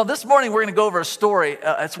 Well, this morning we're going to go over a story.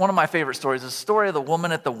 It's one of my favorite stories. It's the story of the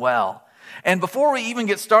woman at the well. And before we even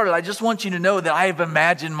get started, I just want you to know that I have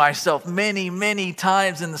imagined myself many, many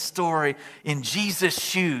times in the story in Jesus'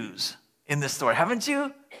 shoes in this story. Haven't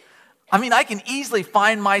you? I mean, I can easily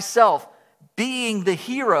find myself being the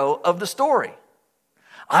hero of the story.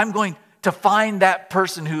 I'm going to find that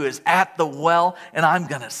person who is at the well, and I'm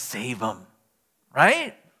going to save them,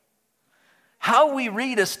 right? How we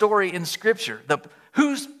read a story in Scripture,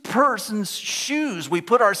 whose person's shoes we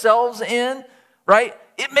put ourselves in, right?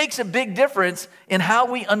 It makes a big difference in how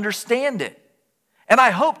we understand it. And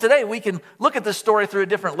I hope today we can look at this story through a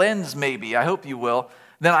different lens, maybe. I hope you will,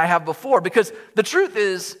 than I have before. Because the truth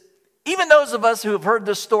is, even those of us who have heard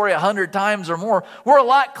this story 100 times or more, we're a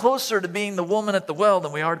lot closer to being the woman at the well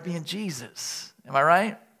than we are to being Jesus. Am I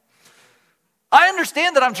right? I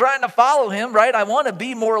understand that I'm trying to follow him, right? I want to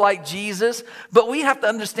be more like Jesus, but we have to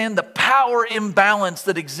understand the power imbalance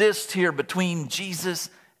that exists here between Jesus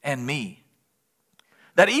and me.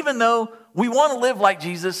 That even though we want to live like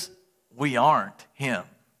Jesus, we aren't him.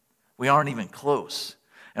 We aren't even close.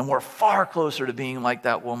 And we're far closer to being like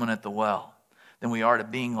that woman at the well than we are to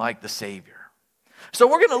being like the Savior. So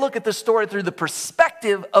we're going to look at this story through the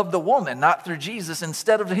perspective of the woman, not through Jesus,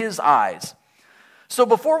 instead of his eyes. So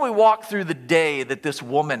before we walk through the day that this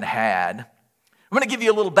woman had, I'm going to give you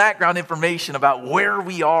a little background information about where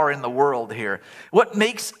we are in the world here. What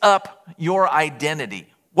makes up your identity?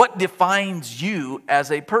 What defines you as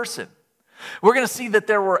a person? We're going to see that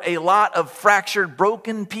there were a lot of fractured,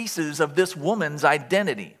 broken pieces of this woman's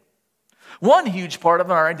identity. One huge part of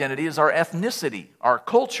our identity is our ethnicity, our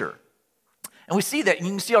culture. And we see that, you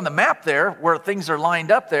can see on the map there, where things are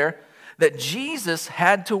lined up there, that Jesus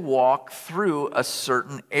had to walk through a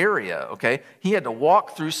certain area, okay? He had to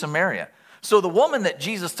walk through Samaria. So the woman that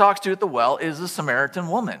Jesus talks to at the well is a Samaritan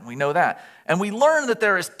woman. We know that. And we learn that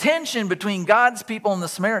there is tension between God's people and the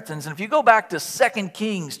Samaritans. And if you go back to 2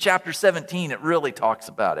 Kings chapter 17, it really talks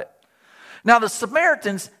about it. Now the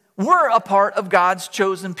Samaritans were a part of God's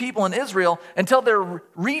chosen people in Israel until their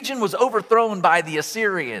region was overthrown by the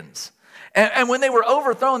Assyrians. And when they were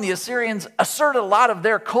overthrown, the Assyrians asserted a lot of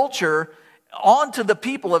their culture onto the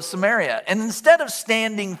people of Samaria. And instead of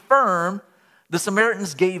standing firm, the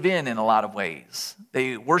Samaritans gave in a lot of ways.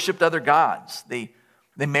 They worshiped other gods. They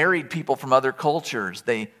married people from other cultures.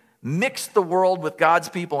 They mixed the world with God's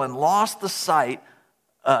people and lost the sight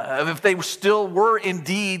of if they still were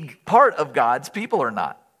indeed part of God's people or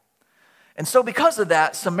not. And so because of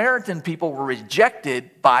that, Samaritan people were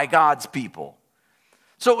rejected by God's people.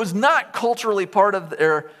 So it was not culturally part of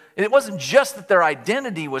it wasn't just that their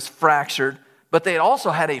identity was fractured, but they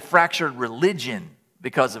also had a fractured religion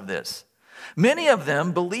because of this. Many of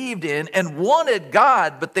them believed in and wanted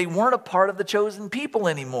God, but they weren't a part of the chosen people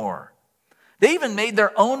anymore. They even made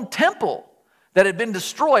their own temple that had been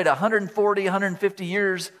destroyed 140, 150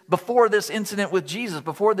 years before this incident with Jesus,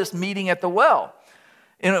 before this meeting at the well.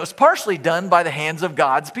 And it was partially done by the hands of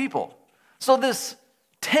God's people. So this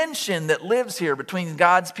tension that lives here between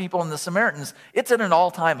God's people and the Samaritans, it's at an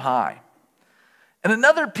all-time high. And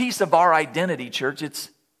another piece of our identity, church, it's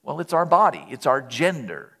our body, it's our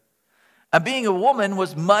gender. And being a woman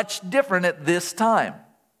was much different at this time.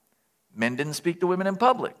 Men didn't speak to women in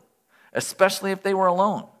public, especially if they were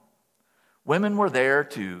alone. Women were there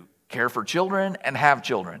to care for children and have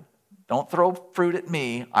children. Don't throw fruit at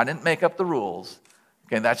me. I didn't make up the rules.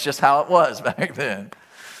 Okay, that's just how it was back then.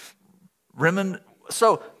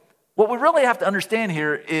 So what we really have to understand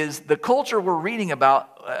here is the culture we're reading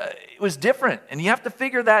about, it was different. And you have to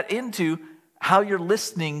figure that into how you're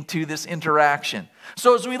listening to this interaction.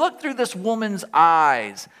 So as we look through this woman's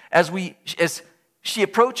eyes, as she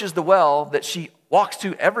approaches the well that she walks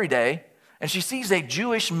to every day, and she sees a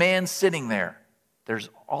Jewish man sitting there, there's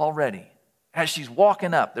already, as she's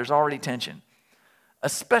walking up, there's already tension,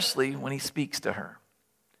 especially when he speaks to her.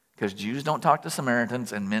 Because Jews don't talk to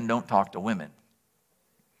Samaritans and men don't talk to women.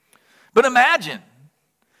 But imagine,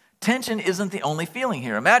 tension isn't the only feeling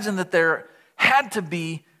here. Imagine that there had to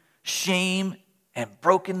be shame and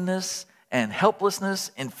brokenness and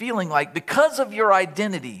helplessness and feeling like because of your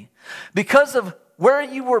identity, because of where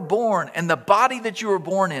you were born and the body that you were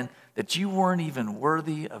born in, that you weren't even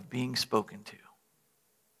worthy of being spoken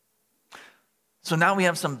to. So now we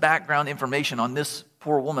have some background information on this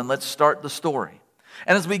poor woman. Let's start the story.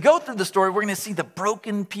 And as we go through the story, we're going to see the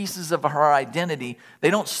broken pieces of her identity. They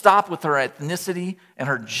don't stop with her ethnicity and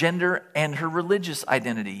her gender and her religious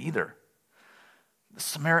identity either. The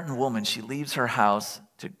Samaritan woman, she leaves her house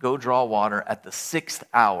to go draw water at the 6th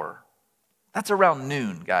hour. That's around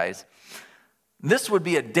noon, guys. This would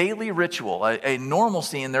be a daily ritual, a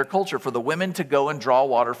normalcy in their culture for the women to go and draw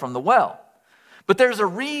water from the well. But there's a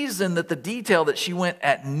reason that the detail that she went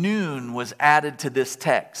at noon was added to this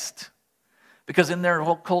text. Because in their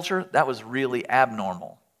whole culture, that was really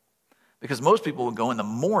abnormal. Because most people would go in the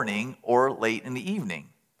morning or late in the evening.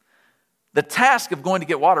 The task of going to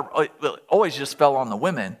get water always just fell on the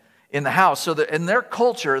women in the house. So that in their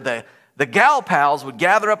culture, the gal pals would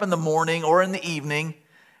gather up in the morning or in the evening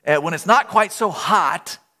when it's not quite so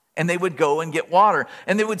hot, and they would go and get water.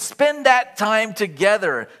 And they would spend that time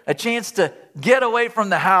together, a chance to get away from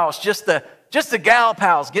the house, just the gal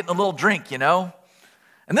pals getting a little drink, you know.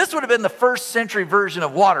 And this would have been the first century version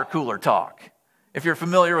of water cooler talk, if you're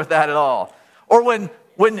familiar with that at all. Or when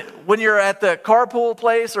you're at the carpool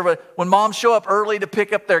place, or when moms show up early to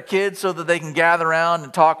pick up their kids so that they can gather around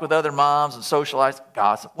and talk with other moms and socialize,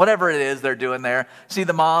 gossip, whatever it is they're doing there. See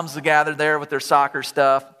the moms gathered there with their soccer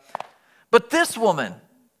stuff. But this woman,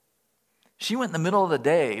 she went in the middle of the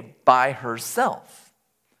day by herself.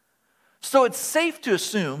 So it's safe to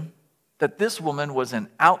assume that this woman was an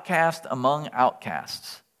outcast among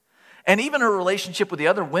outcasts. And even her relationship with the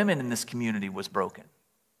other women in this community was broken.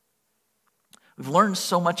 We've learned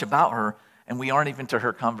so much about her, and we aren't even to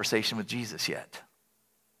her conversation with Jesus yet.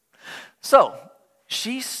 So,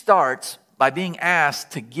 she starts by being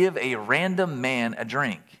asked to give a random man a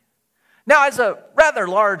drink. Now, as a rather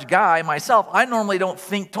large guy myself, I normally don't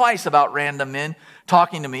think twice about random men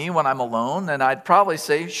talking to me when I'm alone, and I'd probably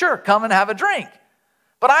say, sure, come and have a drink.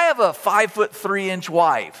 But I have a 5'3"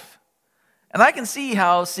 wife, and I can see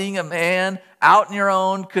how seeing a man out on your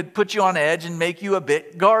own could put you on edge and make you a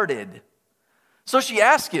bit guarded. So she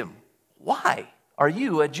asked him, why are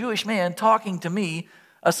you, a Jewish man, talking to me,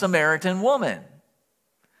 a Samaritan woman?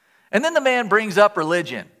 And then the man brings up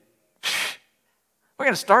religion. We're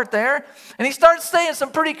going to start there. And he starts saying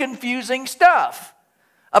some pretty confusing stuff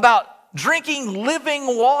about drinking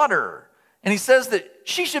living water. And he says that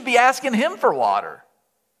she should be asking him for water.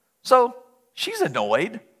 So she's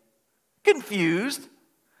annoyed, confused.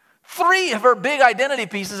 3 of her big identity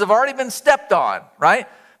pieces have already been stepped on, right?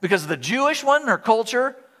 Because of the Jewish one, her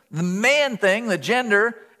culture, the man thing, the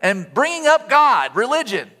gender, and bringing up God,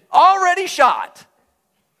 religion, already shot.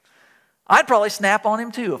 I'd probably snap on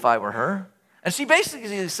him too if I were her. And she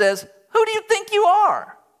basically says, who do you think you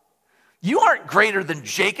are? You aren't greater than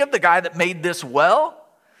Jacob, the guy that made this well.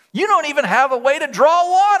 You don't even have a way to draw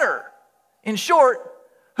water. In short,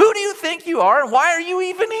 who do you think you are and why are you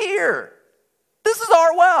even here? This is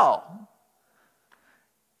our well.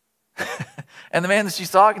 And the man that she's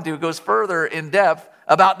talking to goes further in depth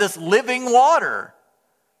about this living water.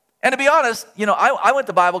 And to be honest, I went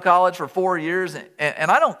to Bible college for 4 years,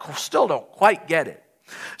 and I still don't quite get it.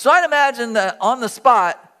 So I'd imagine that on the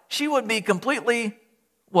spot, she would be completely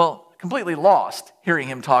lost hearing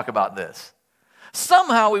him talk about this.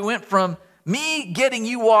 Somehow we went from me getting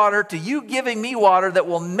you water to you giving me water that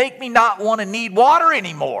will make me not want to need water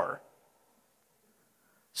anymore.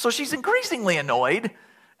 So she's increasingly annoyed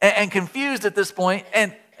and confused at this point,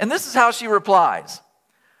 and this is how she replies.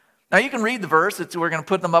 Now you can read the verse, we're going to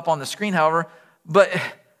put them up on the screen, however, but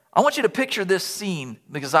I want you to picture this scene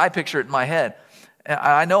because I picture it in my head.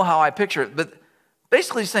 I know how I picture it, but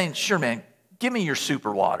basically saying, sure man, give me your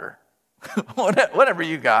super water, whatever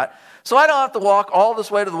you got, so I don't have to walk all this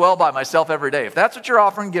way to the well by myself every day. If that's what you're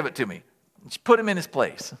offering, give it to me. Just put him in his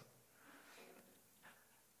place.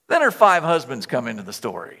 Then her 5 husbands come into the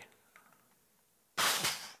story.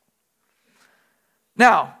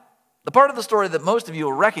 Now, the part of the story that most of you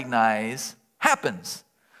will recognize happens.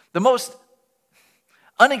 The most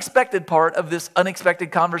unexpected part of this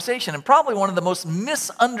unexpected conversation, and probably one of the most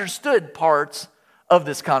misunderstood parts of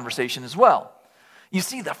this conversation as well. You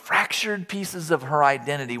see, the fractured pieces of her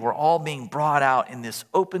identity were all being brought out in this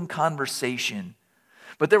open conversation.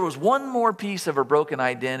 But there was one more piece of her broken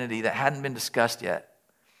identity that hadn't been discussed yet.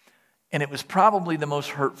 And it was probably the most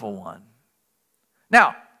hurtful one.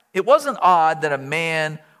 Now, it wasn't odd that a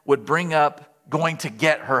man would bring up going to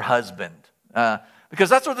get her husband. Because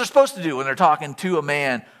that's what they're supposed to do when they're talking to a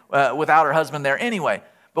man without her husband there anyway.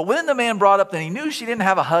 But when the man brought up that he knew she didn't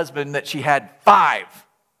have a husband, that she had 5.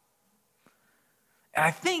 And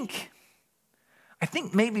I think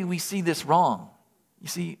maybe we see this wrong. You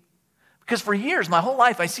see, because for years, my whole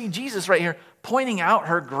life, I see Jesus right here pointing out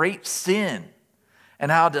her great sin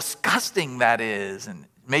and how disgusting that is, and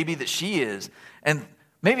maybe that she is. And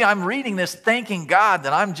maybe I'm reading this thanking God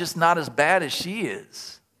that I'm just not as bad as she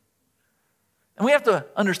is. And we have to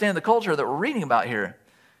understand the culture that we're reading about here.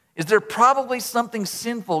 Is there probably something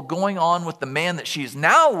sinful going on with the man that she's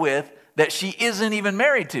now with that she isn't even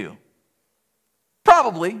married to?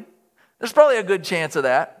 Probably. There's probably a good chance of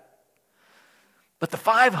that. But the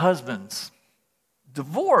 5 husbands,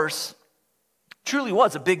 divorce truly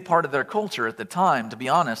was a big part of their culture at the time, to be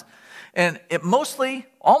honest. And it mostly,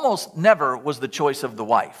 almost never, was the choice of the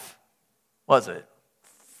wife, was it?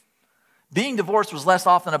 Being divorced was less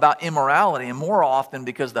often about immorality and more often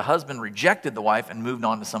because the husband rejected the wife and moved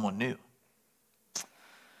on to someone new.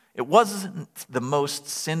 It wasn't the most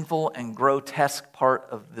sinful and grotesque part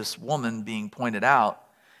of this woman being pointed out.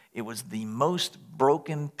 It was the most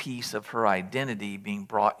broken piece of her identity being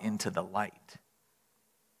brought into the light.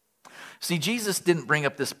 See, Jesus didn't bring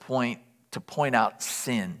up this point to point out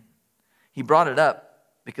sin. He brought it up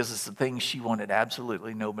because it's the thing she wanted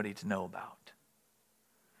absolutely nobody to know about.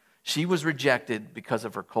 She was rejected because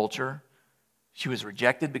of her culture. She was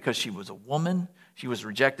rejected because she was a woman. She was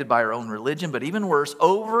rejected by her own religion. But even worse,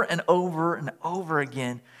 over and over and over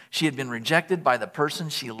again, she had been rejected by the person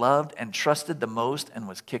she loved and trusted the most and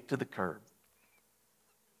was kicked to the curb.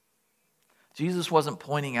 Jesus wasn't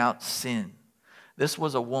pointing out sin. This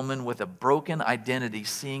was a woman with a broken identity,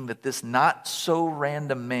 seeing that this not so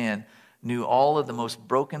random man knew all of the most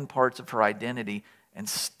broken parts of her identity and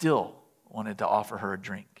still wanted to offer her a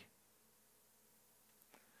drink.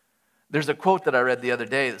 There's a quote that I read the other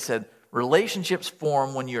day that said, relationships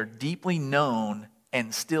form when you're deeply known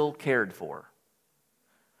and still cared for.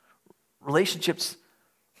 Relationships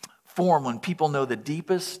form when people know the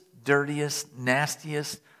deepest, dirtiest,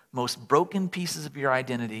 nastiest, most broken pieces of your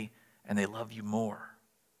identity, and they love you more.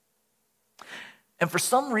 And for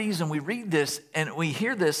some reason, we read this and we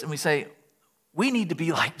hear this and we say, we need to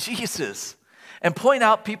be like Jesus and point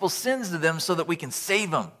out people's sins to them so that we can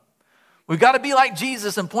save them. We've got to be like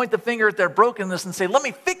Jesus and point the finger at their brokenness and say, let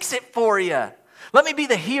me fix it for you. Let me be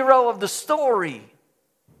the hero of the story.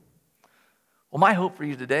 Well, my hope for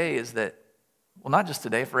you today is that, well, not just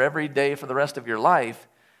today, for every day for the rest of your life,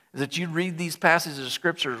 is that you read these passages of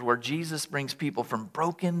scriptures where Jesus brings people from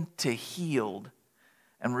broken to healed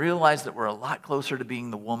and realize that we're a lot closer to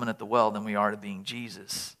being the woman at the well than we are to being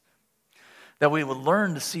Jesus. That we would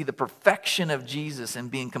learn to see the perfection of Jesus and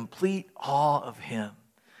be in complete awe of him.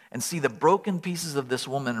 And see the broken pieces of this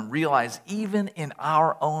woman and realize even in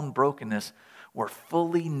our own brokenness, we're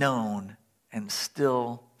fully known and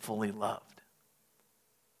still fully loved.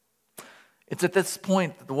 It's at this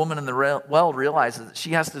point that the woman in the well realizes that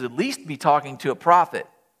she has to at least be talking to a prophet.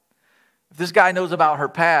 if this guy knows about her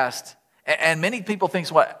past, and many people think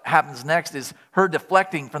what happens next is her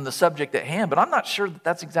deflecting from the subject at hand, but I'm not sure that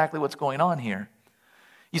that's exactly what's going on here.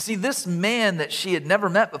 You see, this man that she had never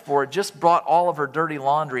met before just brought all of her dirty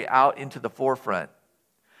laundry out into the forefront.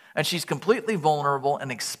 And she's completely vulnerable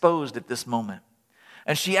and exposed at this moment.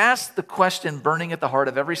 And she asked the question burning at the heart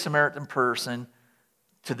of every Samaritan person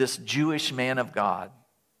to this Jewish man of God.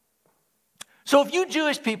 So if you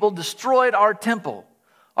Jewish people destroyed our temple,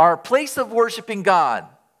 our place of worshiping God,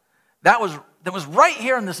 that was right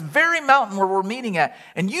here on this very mountain where we're meeting at,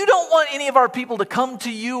 and you don't want any of our people to come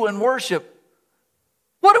to you and worship,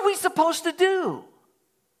 what are we supposed to do?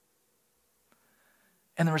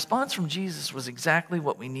 And the response from Jesus was exactly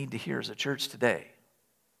what we need to hear as a church today.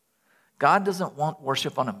 God doesn't want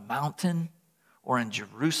worship on a mountain or in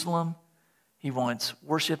Jerusalem. He wants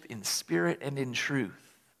worship in spirit and in truth.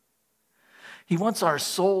 He wants our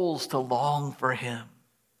souls to long for Him.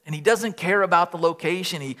 And He doesn't care about the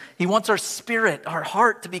location. He wants our spirit, our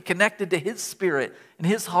heart, to be connected to His spirit and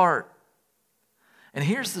His heart. And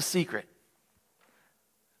here's the secret.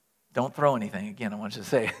 Don't throw anything. Again, I want you to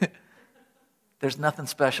say, there's nothing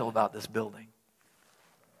special about this building.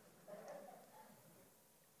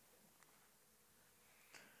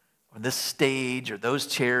 Or this stage, or those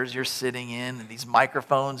chairs you're sitting in, and these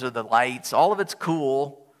microphones or the lights, all of it's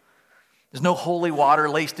cool. There's no holy water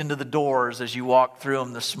laced into the doors as you walk through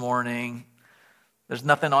them this morning. There's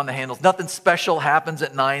nothing on the handles. Nothing special happens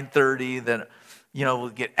at 9:30 that, we'll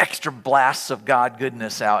get extra blasts of God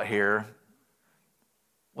goodness out here.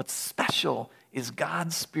 What's special is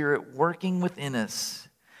God's Spirit working within us.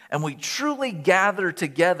 And we truly gather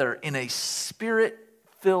together in a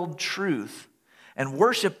Spirit-filled truth and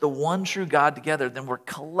worship the one true God together, then we're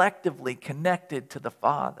collectively connected to the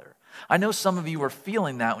Father. I know some of you were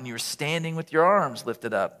feeling that when you were standing with your arms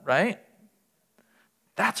lifted up, right?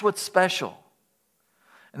 That's what's special.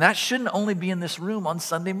 And that shouldn't only be in this room on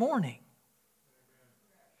Sunday morning.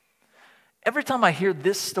 Every time I hear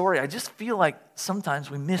this story, I just feel like sometimes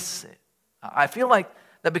we miss it. I feel like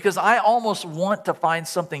that because I almost want to find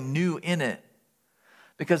something new in it.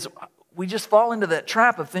 Because we just fall into that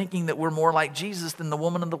trap of thinking that we're more like Jesus than the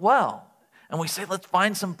woman of the well. And we say, let's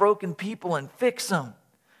find some broken people and fix them.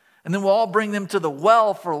 And then we'll all bring them to the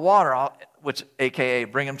well for water, which AKA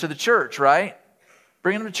bring them to the church, right?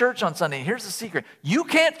 Bring them to church on Sunday. Here's the secret. You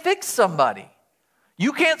can't fix somebody.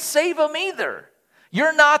 You can't save them either.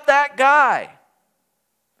 You're not that guy.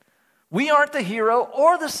 We aren't the hero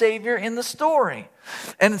or the savior in the story.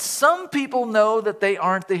 And some people know that they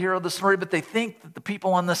aren't the hero of the story, but they think that the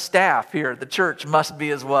people on the staff here at the church must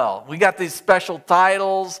be as well. We got these special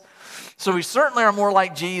titles, so we certainly are more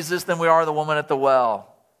like Jesus than we are the woman at the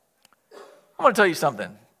well. I'm going to tell you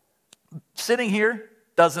something. Sitting here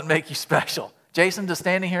doesn't make you special. Jason, does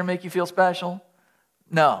standing here make you feel special?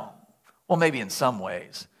 No. Well, maybe in some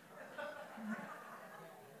ways.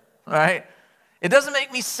 Right? It doesn't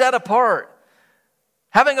make me set apart.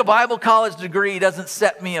 Having a Bible college degree doesn't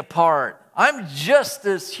set me apart. I'm just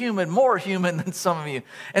as human, more human than some of you.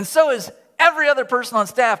 And so is every other person on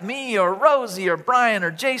staff, me or Rosie or Brian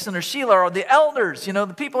or Jason or Sheila or the elders,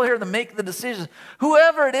 the people here that make the decisions.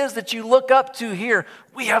 Whoever it is that you look up to here,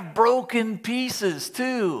 we have broken pieces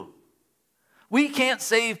too. We can't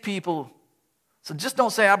save people. So just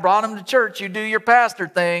don't say, I brought them to church, you do your pastor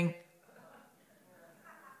thing.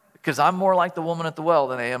 Because I'm more like the woman at the well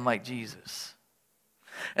than I am like Jesus.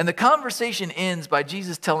 And the conversation ends by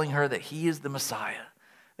Jesus telling her that He is the Messiah,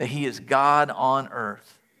 that He is God on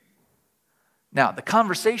earth. Now, the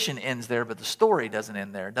conversation ends there, but the story doesn't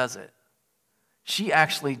end there, does it? She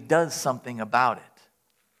actually does something about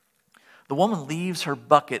it. The woman leaves her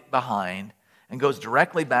bucket behind and goes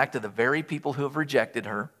directly back to the very people who have rejected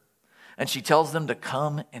her, and she tells them to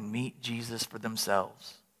come and meet Jesus for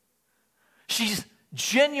themselves. She's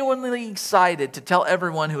genuinely excited to tell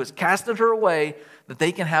everyone who has casted her away that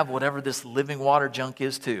they can have whatever this living water junk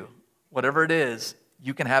is too. Whatever it is,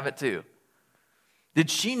 you can have it too. Did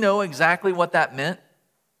she know exactly what that meant?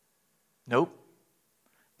 Nope.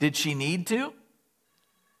 Did she need to?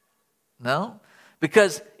 No.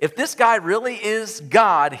 Because if this guy really is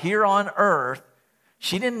God here on earth,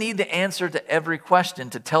 she didn't need the answer to every question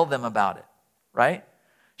to tell them about it, right?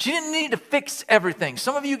 She didn't need to fix everything.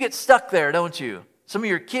 Some of you get stuck there, don't you? Some of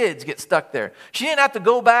your kids get stuck there. She didn't have to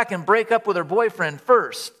go back and break up with her boyfriend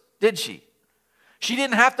first, did she? She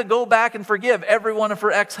didn't have to go back and forgive every one of her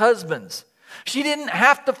ex-husbands. She didn't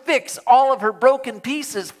have to fix all of her broken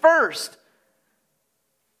pieces first.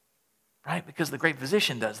 Right? Because the great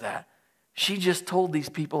physician does that. She just told these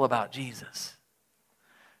people about Jesus.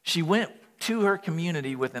 She went to her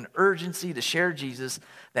community with an urgency to share Jesus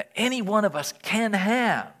that any one of us can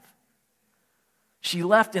have. She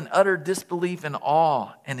left in utter disbelief and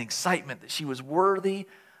awe and excitement that she was worthy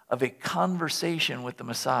of a conversation with the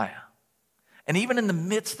Messiah. And even in the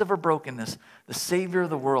midst of her brokenness, the Savior of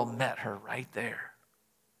the world met her right there.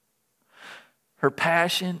 Her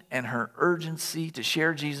passion and her urgency to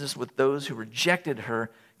share Jesus with those who rejected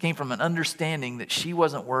her came from an understanding that she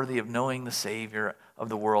wasn't worthy of knowing the Savior of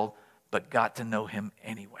the world, but got to know him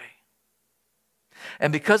anyway.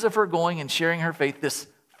 And because of her going and sharing her faith, this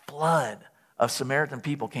flood of Samaritan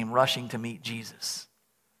people came rushing to meet Jesus.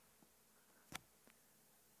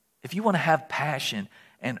 If you want to have passion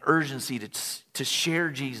and urgency to share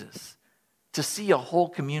Jesus, to see a whole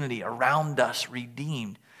community around us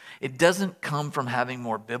redeemed, it doesn't come from having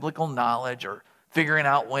more biblical knowledge or figuring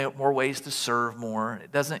out more ways to serve more.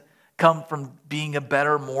 It doesn't come from being a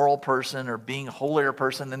better moral person or being a holier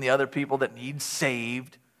person than the other people that need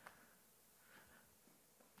saved.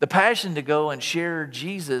 The passion to go and share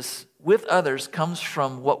Jesus with others comes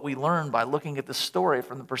from what we learn by looking at the story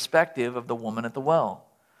from the perspective of the woman at the well.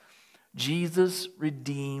 Jesus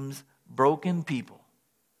redeems broken people.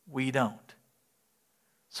 We don't.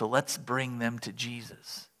 So let's bring them to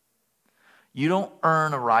Jesus. You don't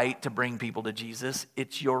earn a right to bring people to Jesus.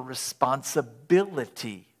 It's your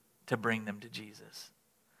responsibility to bring them to Jesus.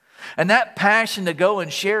 And that passion to go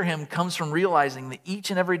and share him comes from realizing that each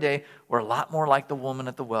and every day we're a lot more like the woman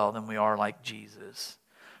at the well than we are like Jesus.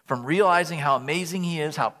 From realizing how amazing he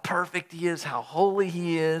is, how perfect he is, how holy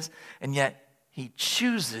he is, and yet he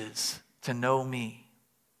chooses to know me.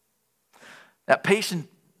 That passion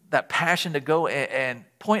to go and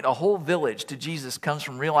point a whole village to Jesus comes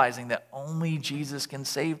from realizing that only Jesus can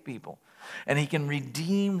save people. And he can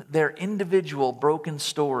redeem their individual broken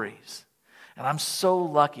stories. And I'm so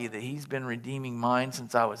lucky that he's been redeeming mine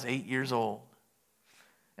since I was 8 years old.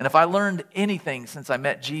 And if I learned anything since I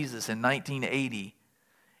met Jesus in 1980,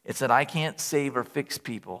 it's that I can't save or fix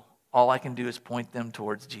people. All I can do is point them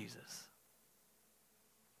towards Jesus.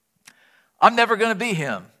 I'm never going to be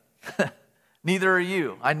him. Neither are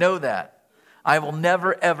you. I know that. I will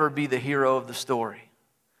never, ever be the hero of the story.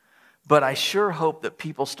 But I sure hope that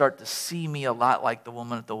people start to see me a lot like the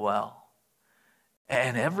woman at the well.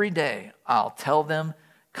 And every day I'll tell them,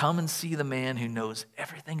 come and see the man who knows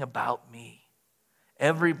everything about me,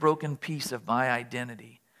 every broken piece of my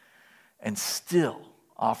identity, and still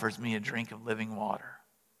offers me a drink of living water.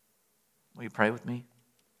 Will you pray with me?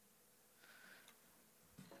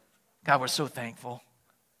 God, we're so thankful.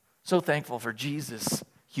 So thankful for Jesus'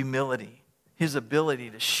 humility, his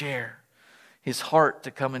ability to share, his heart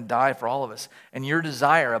to come and die for all of us, and your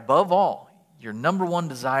desire, above all, your number one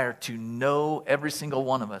desire to know every single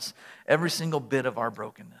one of us, every single bit of our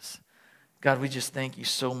brokenness. God, we just thank you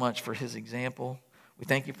so much for his example. We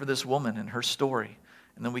thank you for this woman and her story,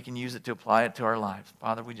 and then we can use it to apply it to our lives.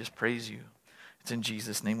 Father, we just praise you. It's in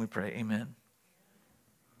Jesus' name we pray. Amen.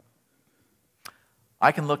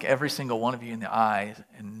 I can look every single one of you in the eyes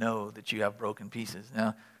and know that you have broken pieces.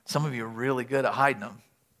 Now, some of you are really good at hiding them.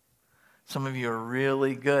 Some of you are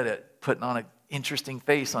really good at putting on an interesting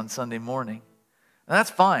face on Sunday morning. And that's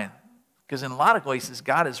fine, because in a lot of places,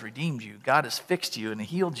 God has redeemed you. God has fixed you and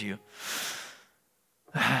healed you.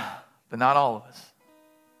 But not all of us.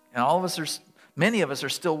 And many of us are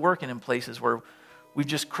still working in places where we've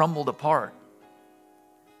just crumbled apart.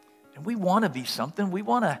 And we want to be something. We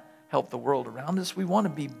want to help the world around us. We want to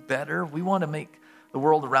be better. We want to make the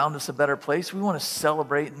world around us a better place. We want to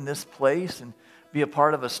celebrate in this place and be a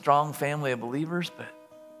part of a strong family of believers. But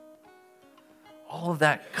all of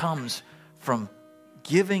that comes from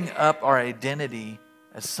giving up our identity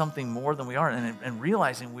as something more than we are and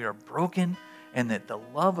realizing we are broken and that the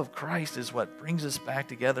love of Christ is what brings us back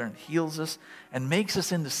together and heals us and makes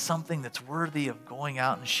us into something that's worthy of going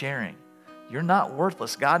out and sharing. You're not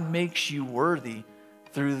worthless. God makes you worthy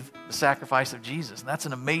through the sacrifice of Jesus. And that's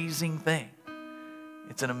an amazing thing.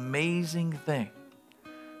 It's an amazing thing.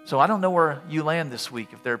 So I don't know where you land this week.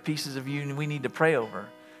 If there are pieces of you we need to pray over.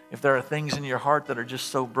 If there are things in your heart that are just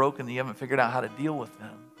so broken that you haven't figured out how to deal with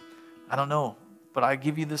them. I don't know. But I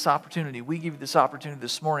give you this opportunity. We give you this opportunity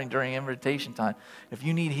this morning during invitation time. If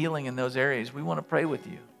you need healing in those areas, we want to pray with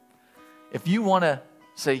you. If you want to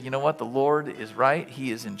say, you know what, the Lord is right.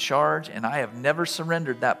 He is in charge, and I have never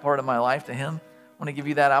surrendered that part of my life to him. I want to give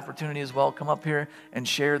you that opportunity as well. Come up here and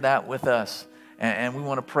share that with us. And we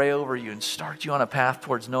want to pray over you and start you on a path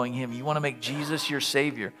towards knowing him. You want to make Jesus your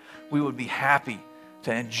Savior. We would be happy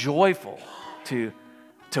and joyful to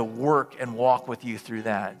to work and walk with you through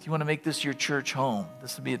that. If you want to make this your church home,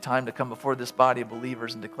 this would be a time to come before this body of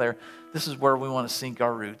believers and declare, this is where we want to sink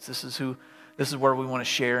our roots. This is where we want to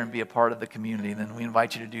share and be a part of the community. Then we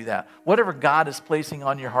invite you to do that. Whatever God is placing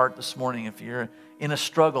on your heart this morning, if you're in a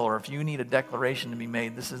struggle or if you need a declaration to be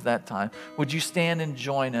made, this is that time. Would you stand and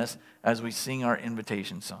join us as we sing our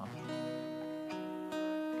invitation song?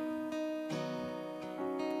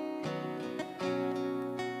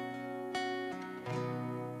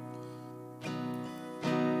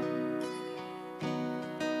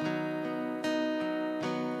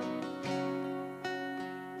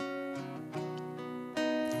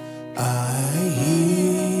 I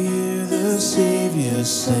hear the Savior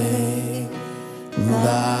say,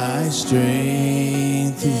 thy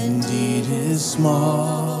strength indeed is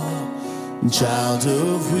small. Child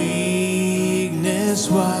of weakness,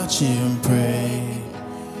 watch and pray.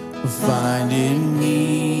 Find in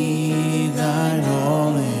me thine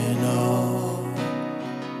all in all.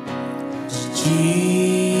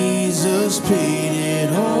 Jesus paid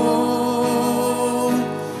it all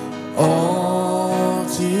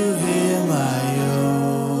to him I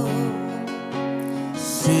owe.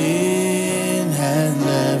 Sin had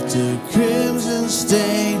left a crimson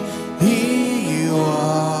stain, he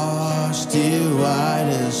washed it white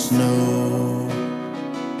as snow.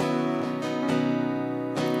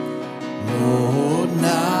 Lord,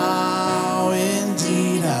 now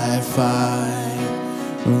indeed I find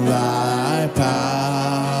thy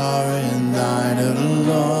power and thine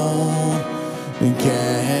alone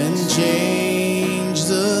can change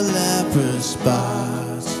the leper's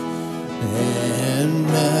spots and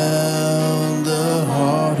melt the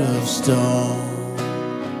heart of stone.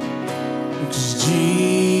 'Cause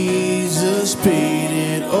Jesus paid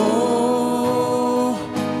it all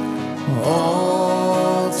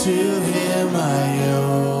to him I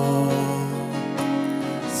owe.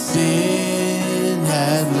 Sin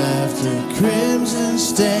had left a crimson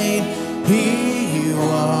stain, he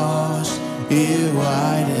washed it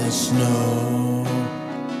white as snow.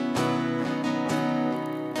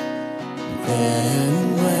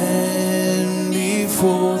 And when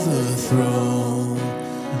before the throne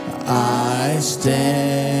I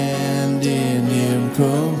stand in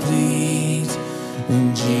incomplete,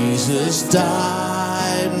 and Jesus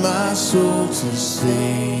died my soul to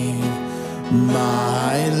save,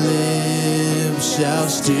 my lips shall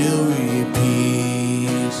still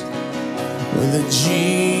repeat that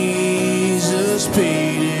Jesus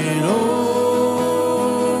paid it all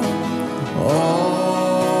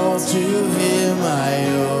to him I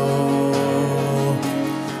owe.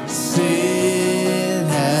 Sin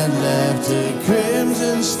had left a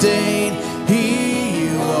crimson stain, he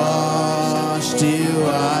washed it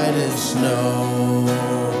white as snow.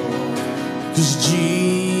 'Cause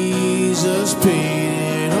Jesus paid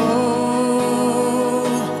it all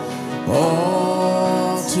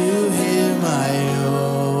to him I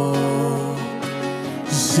owe.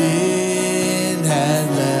 Sin had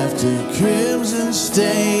left a crimson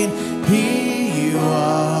stain, he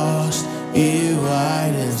washed it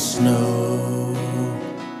white as snow.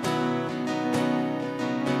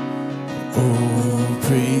 Oh,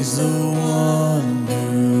 praise the one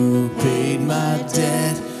who paid my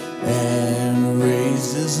debt and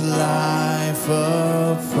raised his life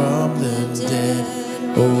up from the dead.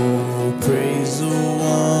 Oh, praise the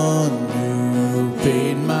one who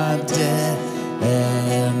paid my debt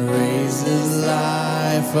and raised his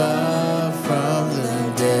life up from the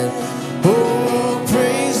dead. Oh,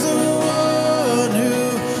 praise the one who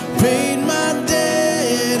paid my debt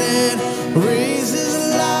and raised his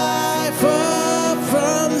life up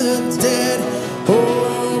from the dead.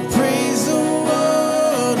 Oh, praise the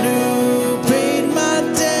one who paid my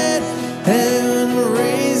debt and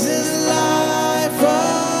raised his life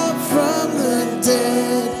up from the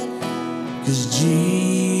dead. 'Cause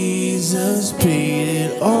Jesus paid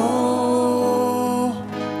it all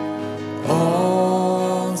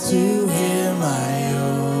to him I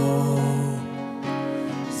owe.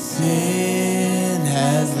 Sin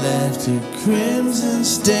has left a crimson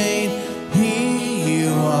stain, he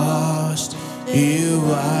washed it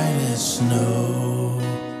white as snow.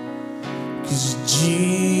 'Cause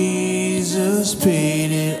Jesus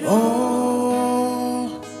paid it all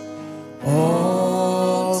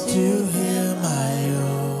to him I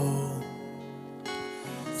owe.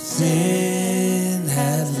 Sin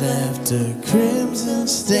had left a crimson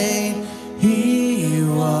stain, he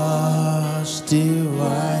washed it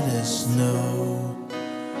white as snow.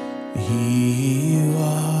 He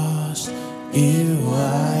washed it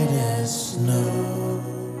white as snow.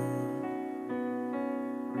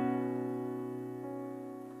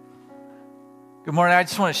 Good morning. I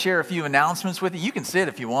just want to share a few announcements with you. You can sit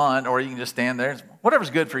if you want, or you can just stand there. Whatever's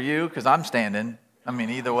good for you, because I'm standing. I mean,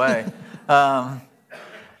 either way.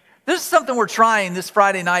 This is something we're trying this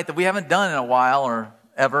Friday night that we haven't done in a while or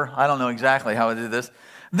ever. I don't know exactly how to do this.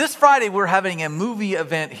 This Friday, we're having a movie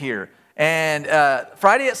event here. And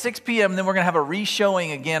Friday at 6 p.m., then we're going to have a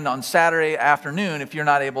re-showing again on Saturday afternoon if you're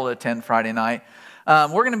not able to attend Friday night. We're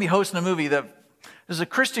going to be hosting a movie. There's a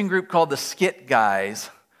Christian group called the Skit Guys,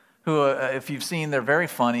 who, if you've seen, they're very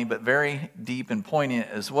funny, but very deep and poignant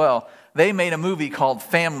as well. They made a movie called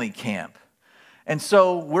Family Camp. And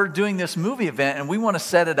so we're doing this movie event, and we want to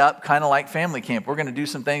set it up kind of like Family Camp. We're going to do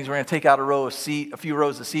some things. We're going to take out a few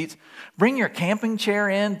rows of seats. Bring your camping chair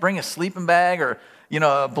in. Bring a sleeping bag or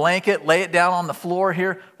a blanket. Lay it down on the floor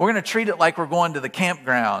here. We're going to treat it like we're going to the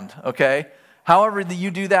campground, okay? However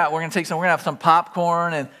you do that, we're going to have some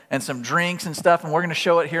popcorn and some drinks and stuff, and we're going to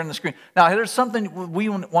show it here on the screen. Now, there's something we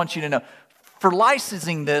want you to know. For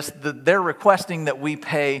licensing this, they're requesting that we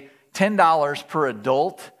pay $10 per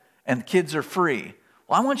adult, and kids are free.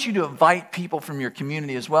 Well, I want you to invite people from your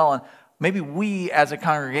community as well, and maybe we as a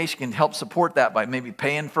congregation can help support that by maybe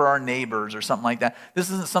paying for our neighbors or something like that.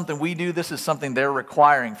 This isn't something we do. This is something they're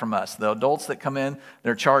requiring from us. The adults that come in,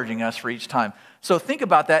 they're charging us for each time. So think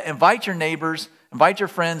about that. Invite your neighbors. Invite your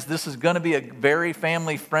friends. This is going to be a very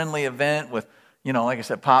family-friendly event with, like I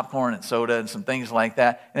said, popcorn and soda and some things like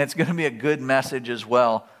that. And it's going to be a good message as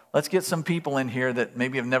well. Let's get some people in here that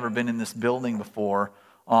maybe have never been in this building before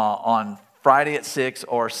on Friday at 6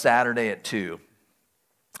 or Saturday at 2.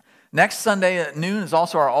 Next Sunday at noon is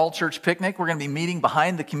also our all-church picnic. We're going to be meeting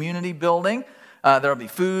behind the community building. There will be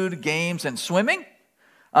food, games, and swimming.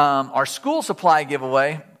 Our school supply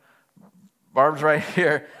giveaway, Barb's right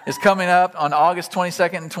here, is coming up on August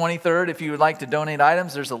 22nd and 23rd. If you would like to donate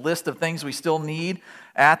items, there's a list of things we still need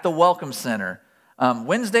at the Welcome Center.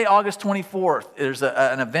 Wednesday, August 24th, there's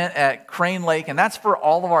an event at Crane Lake, and that's for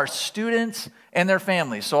all of our students and their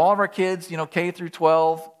families. So all of our kids, K through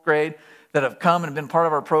 12th grade, that have come and been part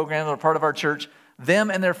of our program, that are part of our church, them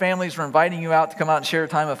and their families, we're inviting you out to come out and share a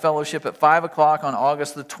time of fellowship at 5 o'clock on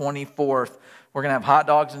August the 24th. We're going to have hot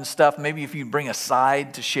dogs and stuff. Maybe if you bring a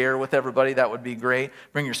side to share with everybody, that would be great.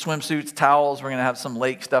 Bring your swimsuits, towels. We're going to have some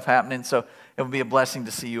lake stuff happening. So it will be a blessing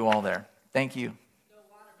to see you all there. Thank you.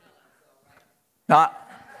 Not,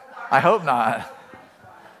 I hope not.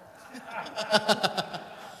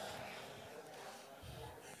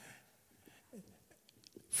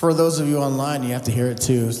 For those of you online, you have to hear it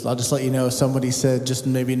too. So I'll just let you know. Somebody said just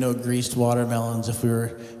maybe no greased watermelons if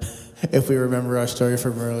we remember our story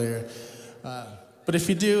from earlier. But if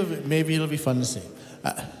you do, maybe it'll be fun to see.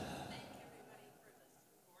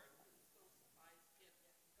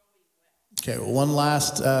 Okay, one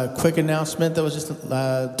last quick announcement that was just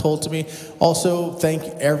told to me. Also,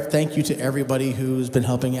 thank you to everybody who's been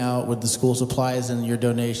helping out with the school supplies and your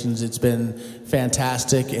donations. It's been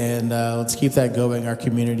fantastic, and let's keep that going. Our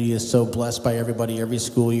community is so blessed by everybody every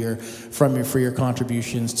school year for your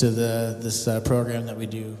contributions to this program that we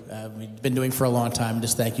do. We've been doing for a long time.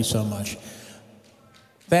 Just thank you so much.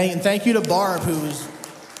 Thank you to Barb, who's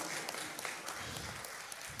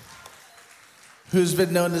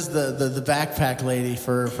been known as the backpack lady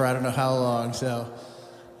for I don't know how long. So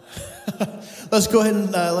let's go ahead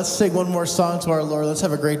and let's sing one more song to our Lord. Let's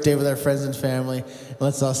have a great day with our friends and family, and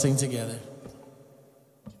let's all sing together.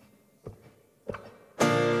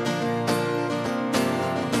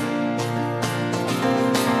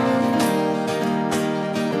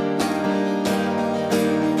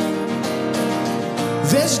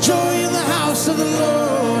 There's joy in the house of the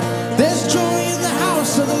Lord. There's joy in the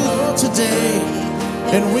house of the Lord today.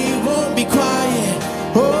 And we won't be quiet.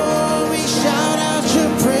 Oh, we shout out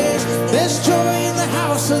your praise. There's joy in the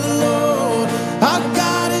house of the Lord. Our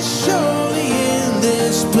God is surely in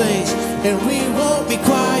this place. And we won't be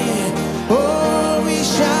quiet. Oh, we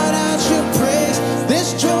shout out your praise.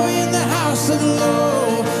 There's joy in the house of the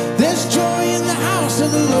Lord. There's joy in the house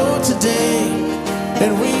of the Lord today.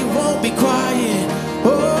 And we won't be quiet.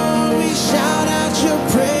 Oh, we shout out your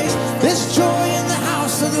praise. There's joy in the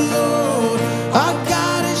house of the Lord. Our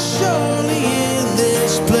God is surely in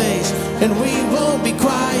this place. And we won't be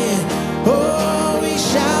quiet. Oh, we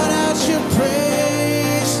shout out your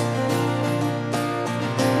praise.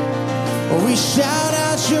 Oh, we shout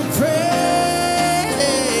out your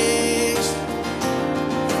praise.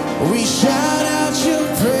 We shout out your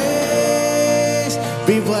praise.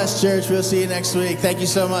 Be blessed, church. We'll see you next week. Thank you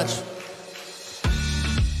so much.